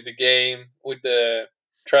the game with the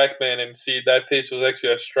trackman and see that pitch was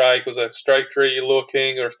actually a strike, was a strike three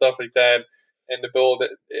looking or stuff like that, and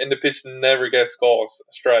the pitch never gets called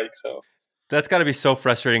a strike. So That's got to be so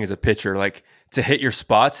frustrating as a pitcher, like to hit your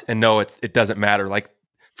spots and know it doesn't matter. Like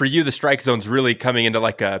for you, the strike zone's really coming into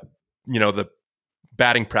like the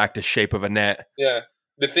batting practice shape of a net. yeah.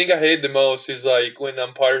 The thing I hate the most is like when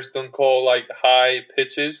umpires don't call like high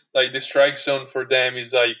pitches. Like the strike zone for them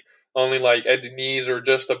is like only like at the knees or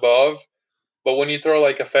just above. But when you throw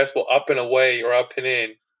like a fastball up and away or up and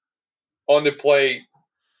in, on the plate,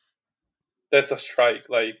 that's a strike.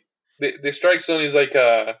 Like the strike zone is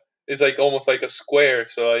like almost like a square.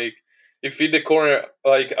 So like if you hit the corner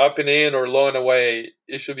like up and in or low and away,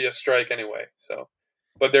 it should be a strike anyway. So,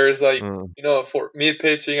 but there's like Mm. for mid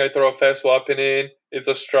pitching, I throw a fastball up and in, it's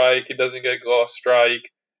a strike. It doesn't get go a strike,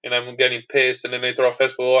 and I'm getting pissed. And then they throw a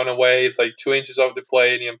fastball on away, it's like 2 inches off the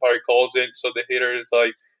plate, and the umpire calls it, so the hitter is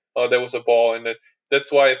like, oh, that was a ball, and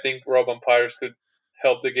that's why I think rob umpires could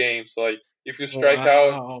help the game. So like if you strike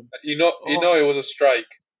out, Wow. you know it was a strike.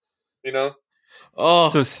 You know, Oh,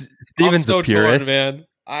 So I'm Steven's a so torn, purist. man.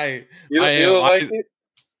 I you am. don't like it.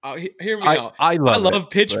 Hear me I out. I I love love it.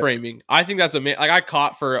 pitch but- framing. I think that's amazing. Like I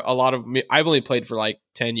caught for a lot of. I've only played for like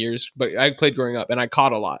 10 years, but I played growing up, and I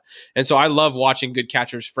caught a lot. And so I love watching good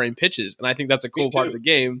catchers frame pitches, and I think that's a cool part of too. the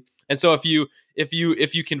game. And so if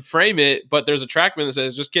you can frame it, but there's a trackman that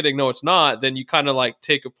says just kidding, no, it's not, then you kind of like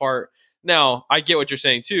take apart. Now I get what you're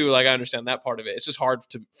saying too. Like I understand that part of it. It's just hard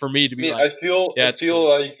for me to I be mean, like, yeah, I it's feel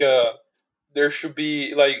cool. like there should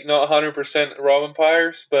be like not 100% rob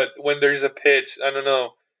umpires, but when there's a pitch, I don't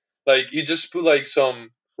know, like you just put like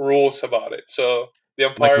some rules about it. So the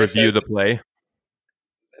like umpire review says the play.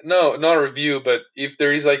 no, not a review, but if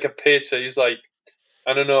there is like a pitch that is like,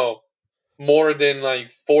 I don't know, more than like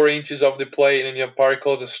 4 inches off the plate and the umpire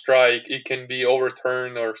calls a strike, it can be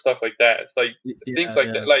overturned or stuff like that. It's like things Yeah, like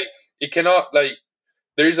yeah. that. Like it cannot like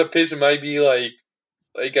there is a pitch that might be like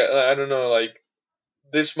I don't know, like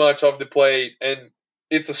this much off the plate, and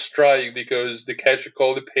it's a strike because the catcher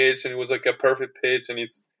called the pitch and it was like a perfect pitch, and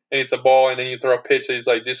it's a ball, and then you throw a pitch that is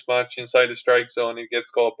like this much inside the strike zone, and it gets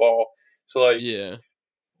called a ball. So like Yeah.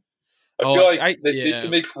 I Oh, feel like they yeah.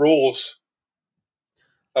 should make rules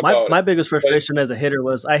My about it. my biggest Like frustration as a hitter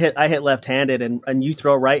was I hit left-handed and you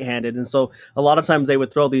throw right-handed, and so a lot of times they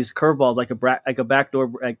would throw these curveballs like a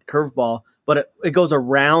backdoor like curveball, but it goes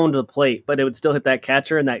around the plate, but it would still hit that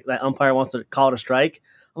catcher, and that umpire wants to call it a strike.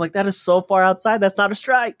 I'm like, that is so far outside. That's not a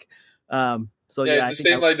strike. So yeah, yeah, it's I the think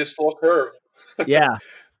same like the slow curve. yeah,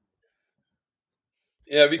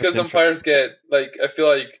 Yeah, That's because interesting. umpires get like I feel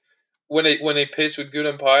like when they pitch with good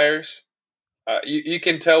umpires, you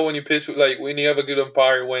can tell when you pitch like when you have a good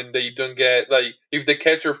umpire when they don't get like if the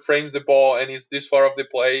catcher frames the ball and he's this far off the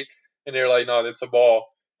plate and they're like no that's a ball.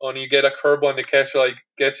 When you get a curveball and the catcher like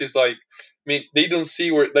catches like I mean they don't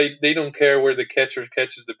see where they don't care where the catcher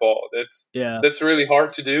catches the ball. yeah. That's really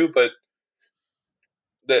hard to do, but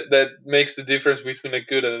that makes the difference between a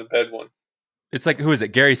good and a bad one. It's like, who is it?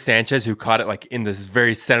 Gary Sanchez, who caught it like in this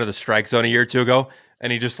very center of the strike zone a year or two ago,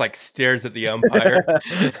 and he just like stares at the umpire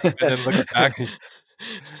and then looks back.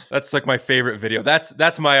 That's like my favorite video.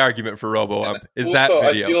 That's my argument for Robo And Ump is that also,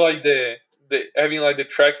 I video. feel like the having like the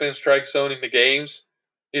trackman strike zone in the games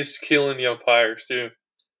is killing the umpires too.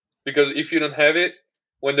 Because if you don't have it,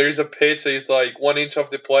 when there is a pitch that is like 1 inch off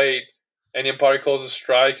the plate and the umpire calls a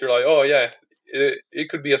strike, you're like, oh yeah, it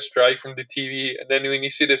could be a strike from the TV. And then when you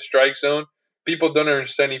see the strike zone, people don't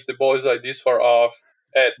understand if the ball is like this far off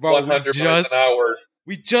at Bro, 100 miles an hour.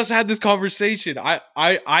 we just had this conversation. I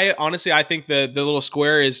honestly I think the little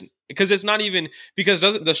square is because it's not even because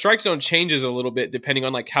doesn't the strike zone changes a little bit depending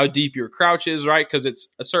on like how deep your crouch is, right? Because it's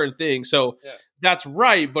a certain thing. So Yeah. that's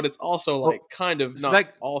right, but it's also like kind of so not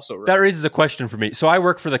that- also right. That raises a question for me. So I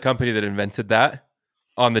work for the company that invented that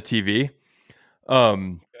on the TV.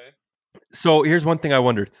 Okay. So here's one thing I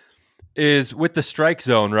wondered is with the strike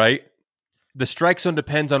zone, right? The strike zone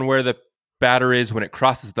depends on where the batter is when it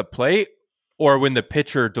crosses the plate or when the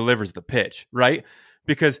pitcher delivers the pitch, right?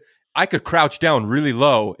 Because I could crouch down really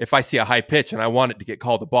low if I see a high pitch and I want it to get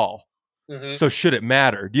called a ball. Hmm. So should it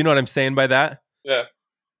matter? Do you know what I'm saying by that? Yeah.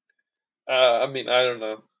 I mean, I don't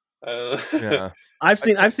know. I don't know. Yeah. I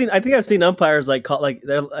think I've seen umpires like call like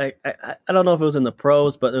they're like I don't know if it was in the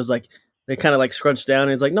pros, but it was like they kind of like scrunched down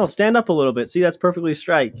and he's like, no, stand up a little bit. See, that's perfectly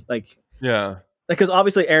strike. Like Yeah. because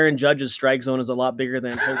obviously Aaron Judge's strike zone is a lot bigger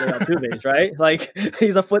than Jose Altuve's, right? Like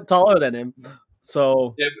he's a foot taller than him.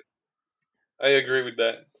 So Yeah, I agree with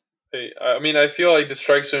that. I mean, I feel like the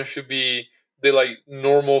strike zone should be the like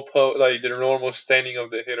like the normal standing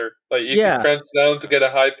of the hitter. Like if you yeah, crunch down to get a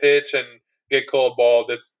high pitch and get called ball,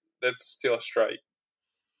 that's still a strike.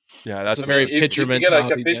 Yeah. It's That's a I mean, very if pitcher you get like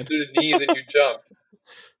a mentality, pitch man. to the knees and you jump,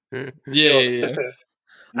 Yeah, still- yeah, yeah.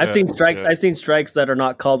 I've seen strikes. Yeah. I've seen strikes that are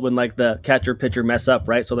not called when like the catcher pitcher mess up,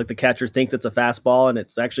 right? So like the catcher thinks it's a fastball and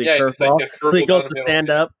it's actually yeah, a it's like curveball. a So he curveball goes down to the middle. stand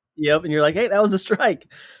up. Yep, and you're like, hey, that was a strike.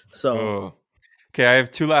 So Oh. Okay, I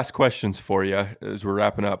have two last questions for you as we're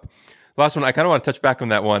wrapping up. Last one, I kind of want to touch back on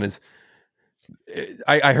that one. Is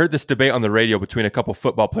I heard this debate on the radio between a couple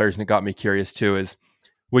football players, and it got me curious too. Is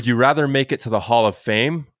would you rather make it to the Hall of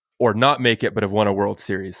Fame or not make it, but have won a World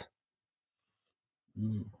Series?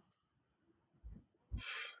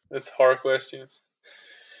 That's a hard question.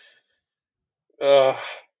 I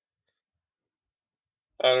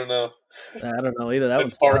don't know. I don't know either. That That's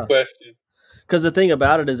one's a hard tough. question. Because the thing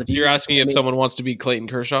about it is, if So you're asking if someone wants to be Clayton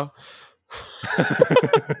Kershaw?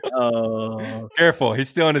 Oh, Careful, he's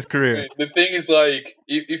still in his career. The thing is, like,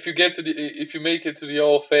 if you make it to the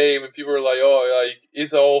Hall of Fame, and people are like, oh, like,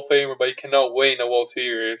 he's a Hall of Famer, but he cannot win a World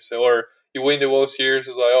Series, or you win the World Series,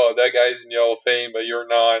 it's like, oh, that guy's in the Hall of Fame, but you're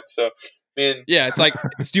not. So, I mean, Yeah, it's like,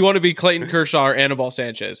 do you want to be Clayton Kershaw or Anibal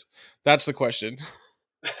Sanchez? That's the question.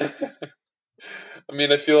 I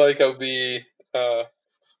mean, I feel like I'll be,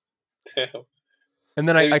 damn, And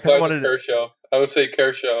then maybe I kind of Clayton wanted to, Kershaw. I would say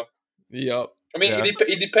Kershaw. Yep. I mean, Yeah.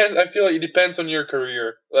 it depends. I feel like it depends on your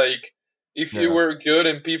career. Like, if you Yeah. were good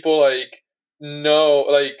and people like know,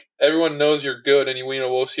 like everyone knows you're good and you win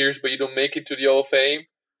a World Series, but you don't make it to the Hall of Fame,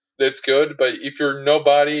 that's good. But if you're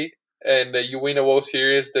nobody and you win a World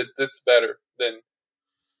Series, that's better. Then,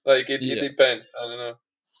 like, it Yeah. depends. I don't know.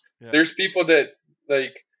 Yeah. There's people that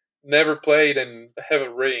like never played and have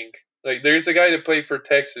a ring. Like, there's a guy that played for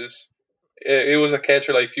Texas. It was a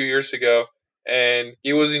catcher like a few years ago, and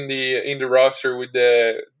he was in the roster with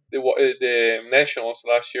the Nationals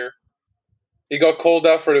last year. He got called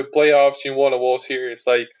out for the playoffs and won a World Series.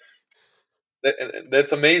 Like,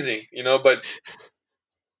 that's amazing, you know. But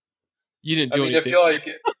You didn't I do mean, I anything. feel like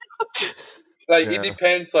it Yeah.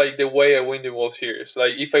 depends, like, the way I win the World Series.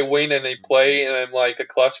 Like, if I win and I play and I'm like a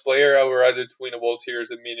clutch player, I would rather to win a World Series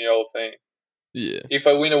than be in the Hall of Fame. Yeah. If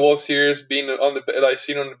I win a World Series, being on the like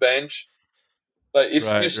sitting on the bench, like, it's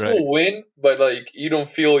you Right, still win, but like you don't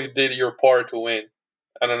feel you did your part to win.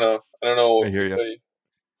 I don't know. I don't I know hear you.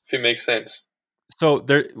 if it makes sense. So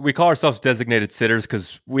there, we call ourselves designated sitters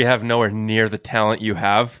because we have nowhere near the talent you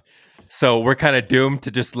have. So we're kind of doomed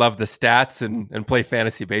to just love the stats and play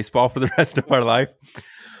fantasy baseball for the rest of our life.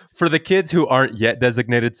 For the kids who aren't yet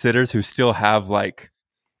designated sitters, who still have like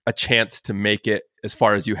a chance to make it as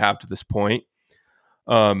far as you have to this point,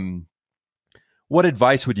 what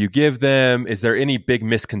advice would you give them? Is there any big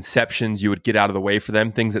misconceptions you would get out of the way for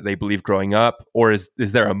them, things that they believe growing up? Or is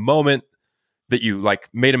there a moment that you like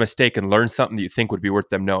made a mistake and learned something that you think would be worth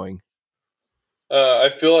them knowing? I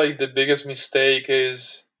feel like the biggest mistake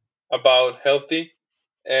is about healthy,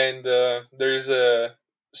 and there's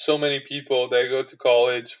so many people that go to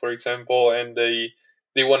college, for example, and they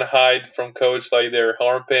want to hide from coach, like their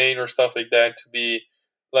arm pain or stuff like that, to be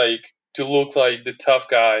like to look like the tough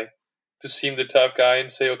guy, to seem the tough guy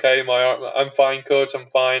and say, okay, my arm, I'm fine, coach, I'm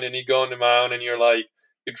fine, and you go on the mound and you're like,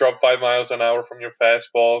 you drop 5 miles an hour from your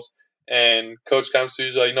fastballs, and coach comes to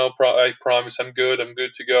you like, no, I promise, I'm good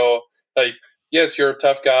to go. Like, yes, you're a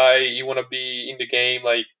tough guy, you want to be in the game,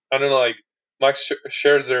 like, I don't know, like, Max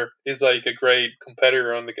Scherzer is like a great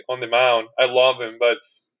competitor on the mound. I love him, but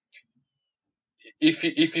if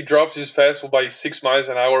he drops his fastball by 6 miles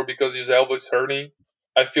an hour because his elbow is hurting,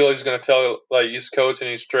 I feel he's gonna tell like his coach and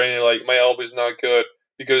his trainer like my elbow is not good.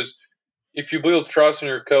 Because if you build trust in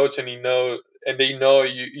your coach and they know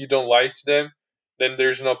you don't lie to them, then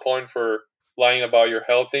there's no point for lying about your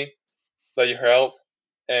health.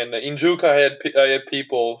 And in Juca, I had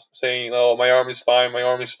people saying, "Oh, my arm is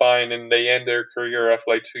fine," and they end their career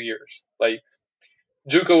after like 2 years. Like,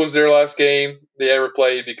 Juco was their last game they ever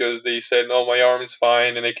played because they said, "No, my arm is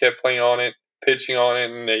fine," and they kept playing on it, pitching on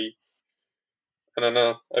it, and I don't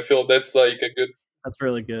know. I feel that's like a good. that's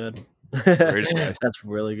really good. Great advice. That's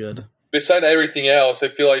really good. Beside everything else, I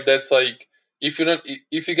feel like that's like if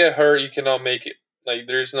you get hurt, you cannot make it. Like,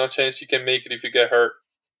 there's no chance you can make it if you get hurt.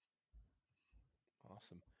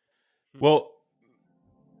 Awesome. Well,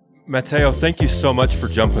 Matteo, thank you so much for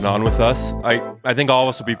jumping on with us. I think all of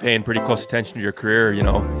us will be paying pretty close attention to your career, here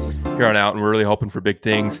on out, and we're really hoping for big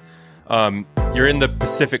things. You're in the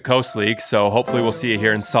Pacific Coast League, so hopefully we'll see you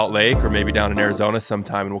here in Salt Lake or maybe down in Arizona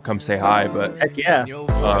sometime, and we'll come say hi. But Heck yeah.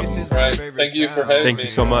 Right. Thank you for having me. thank you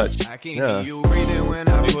so much. Yeah.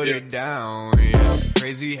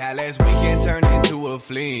 Crazy how last weekend turned into a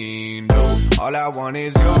fling. No, all I want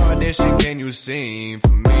is your audition. Can you sing for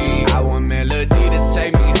me? I want melody to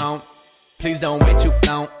take me home. Please don't wait too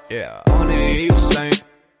long. Yeah, wanna hear you sing.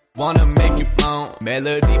 Wanna make you moan.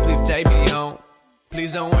 Melody, please take me home.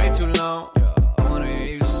 Please don't wait too long. Yeah, wanna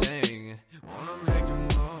hear you sing.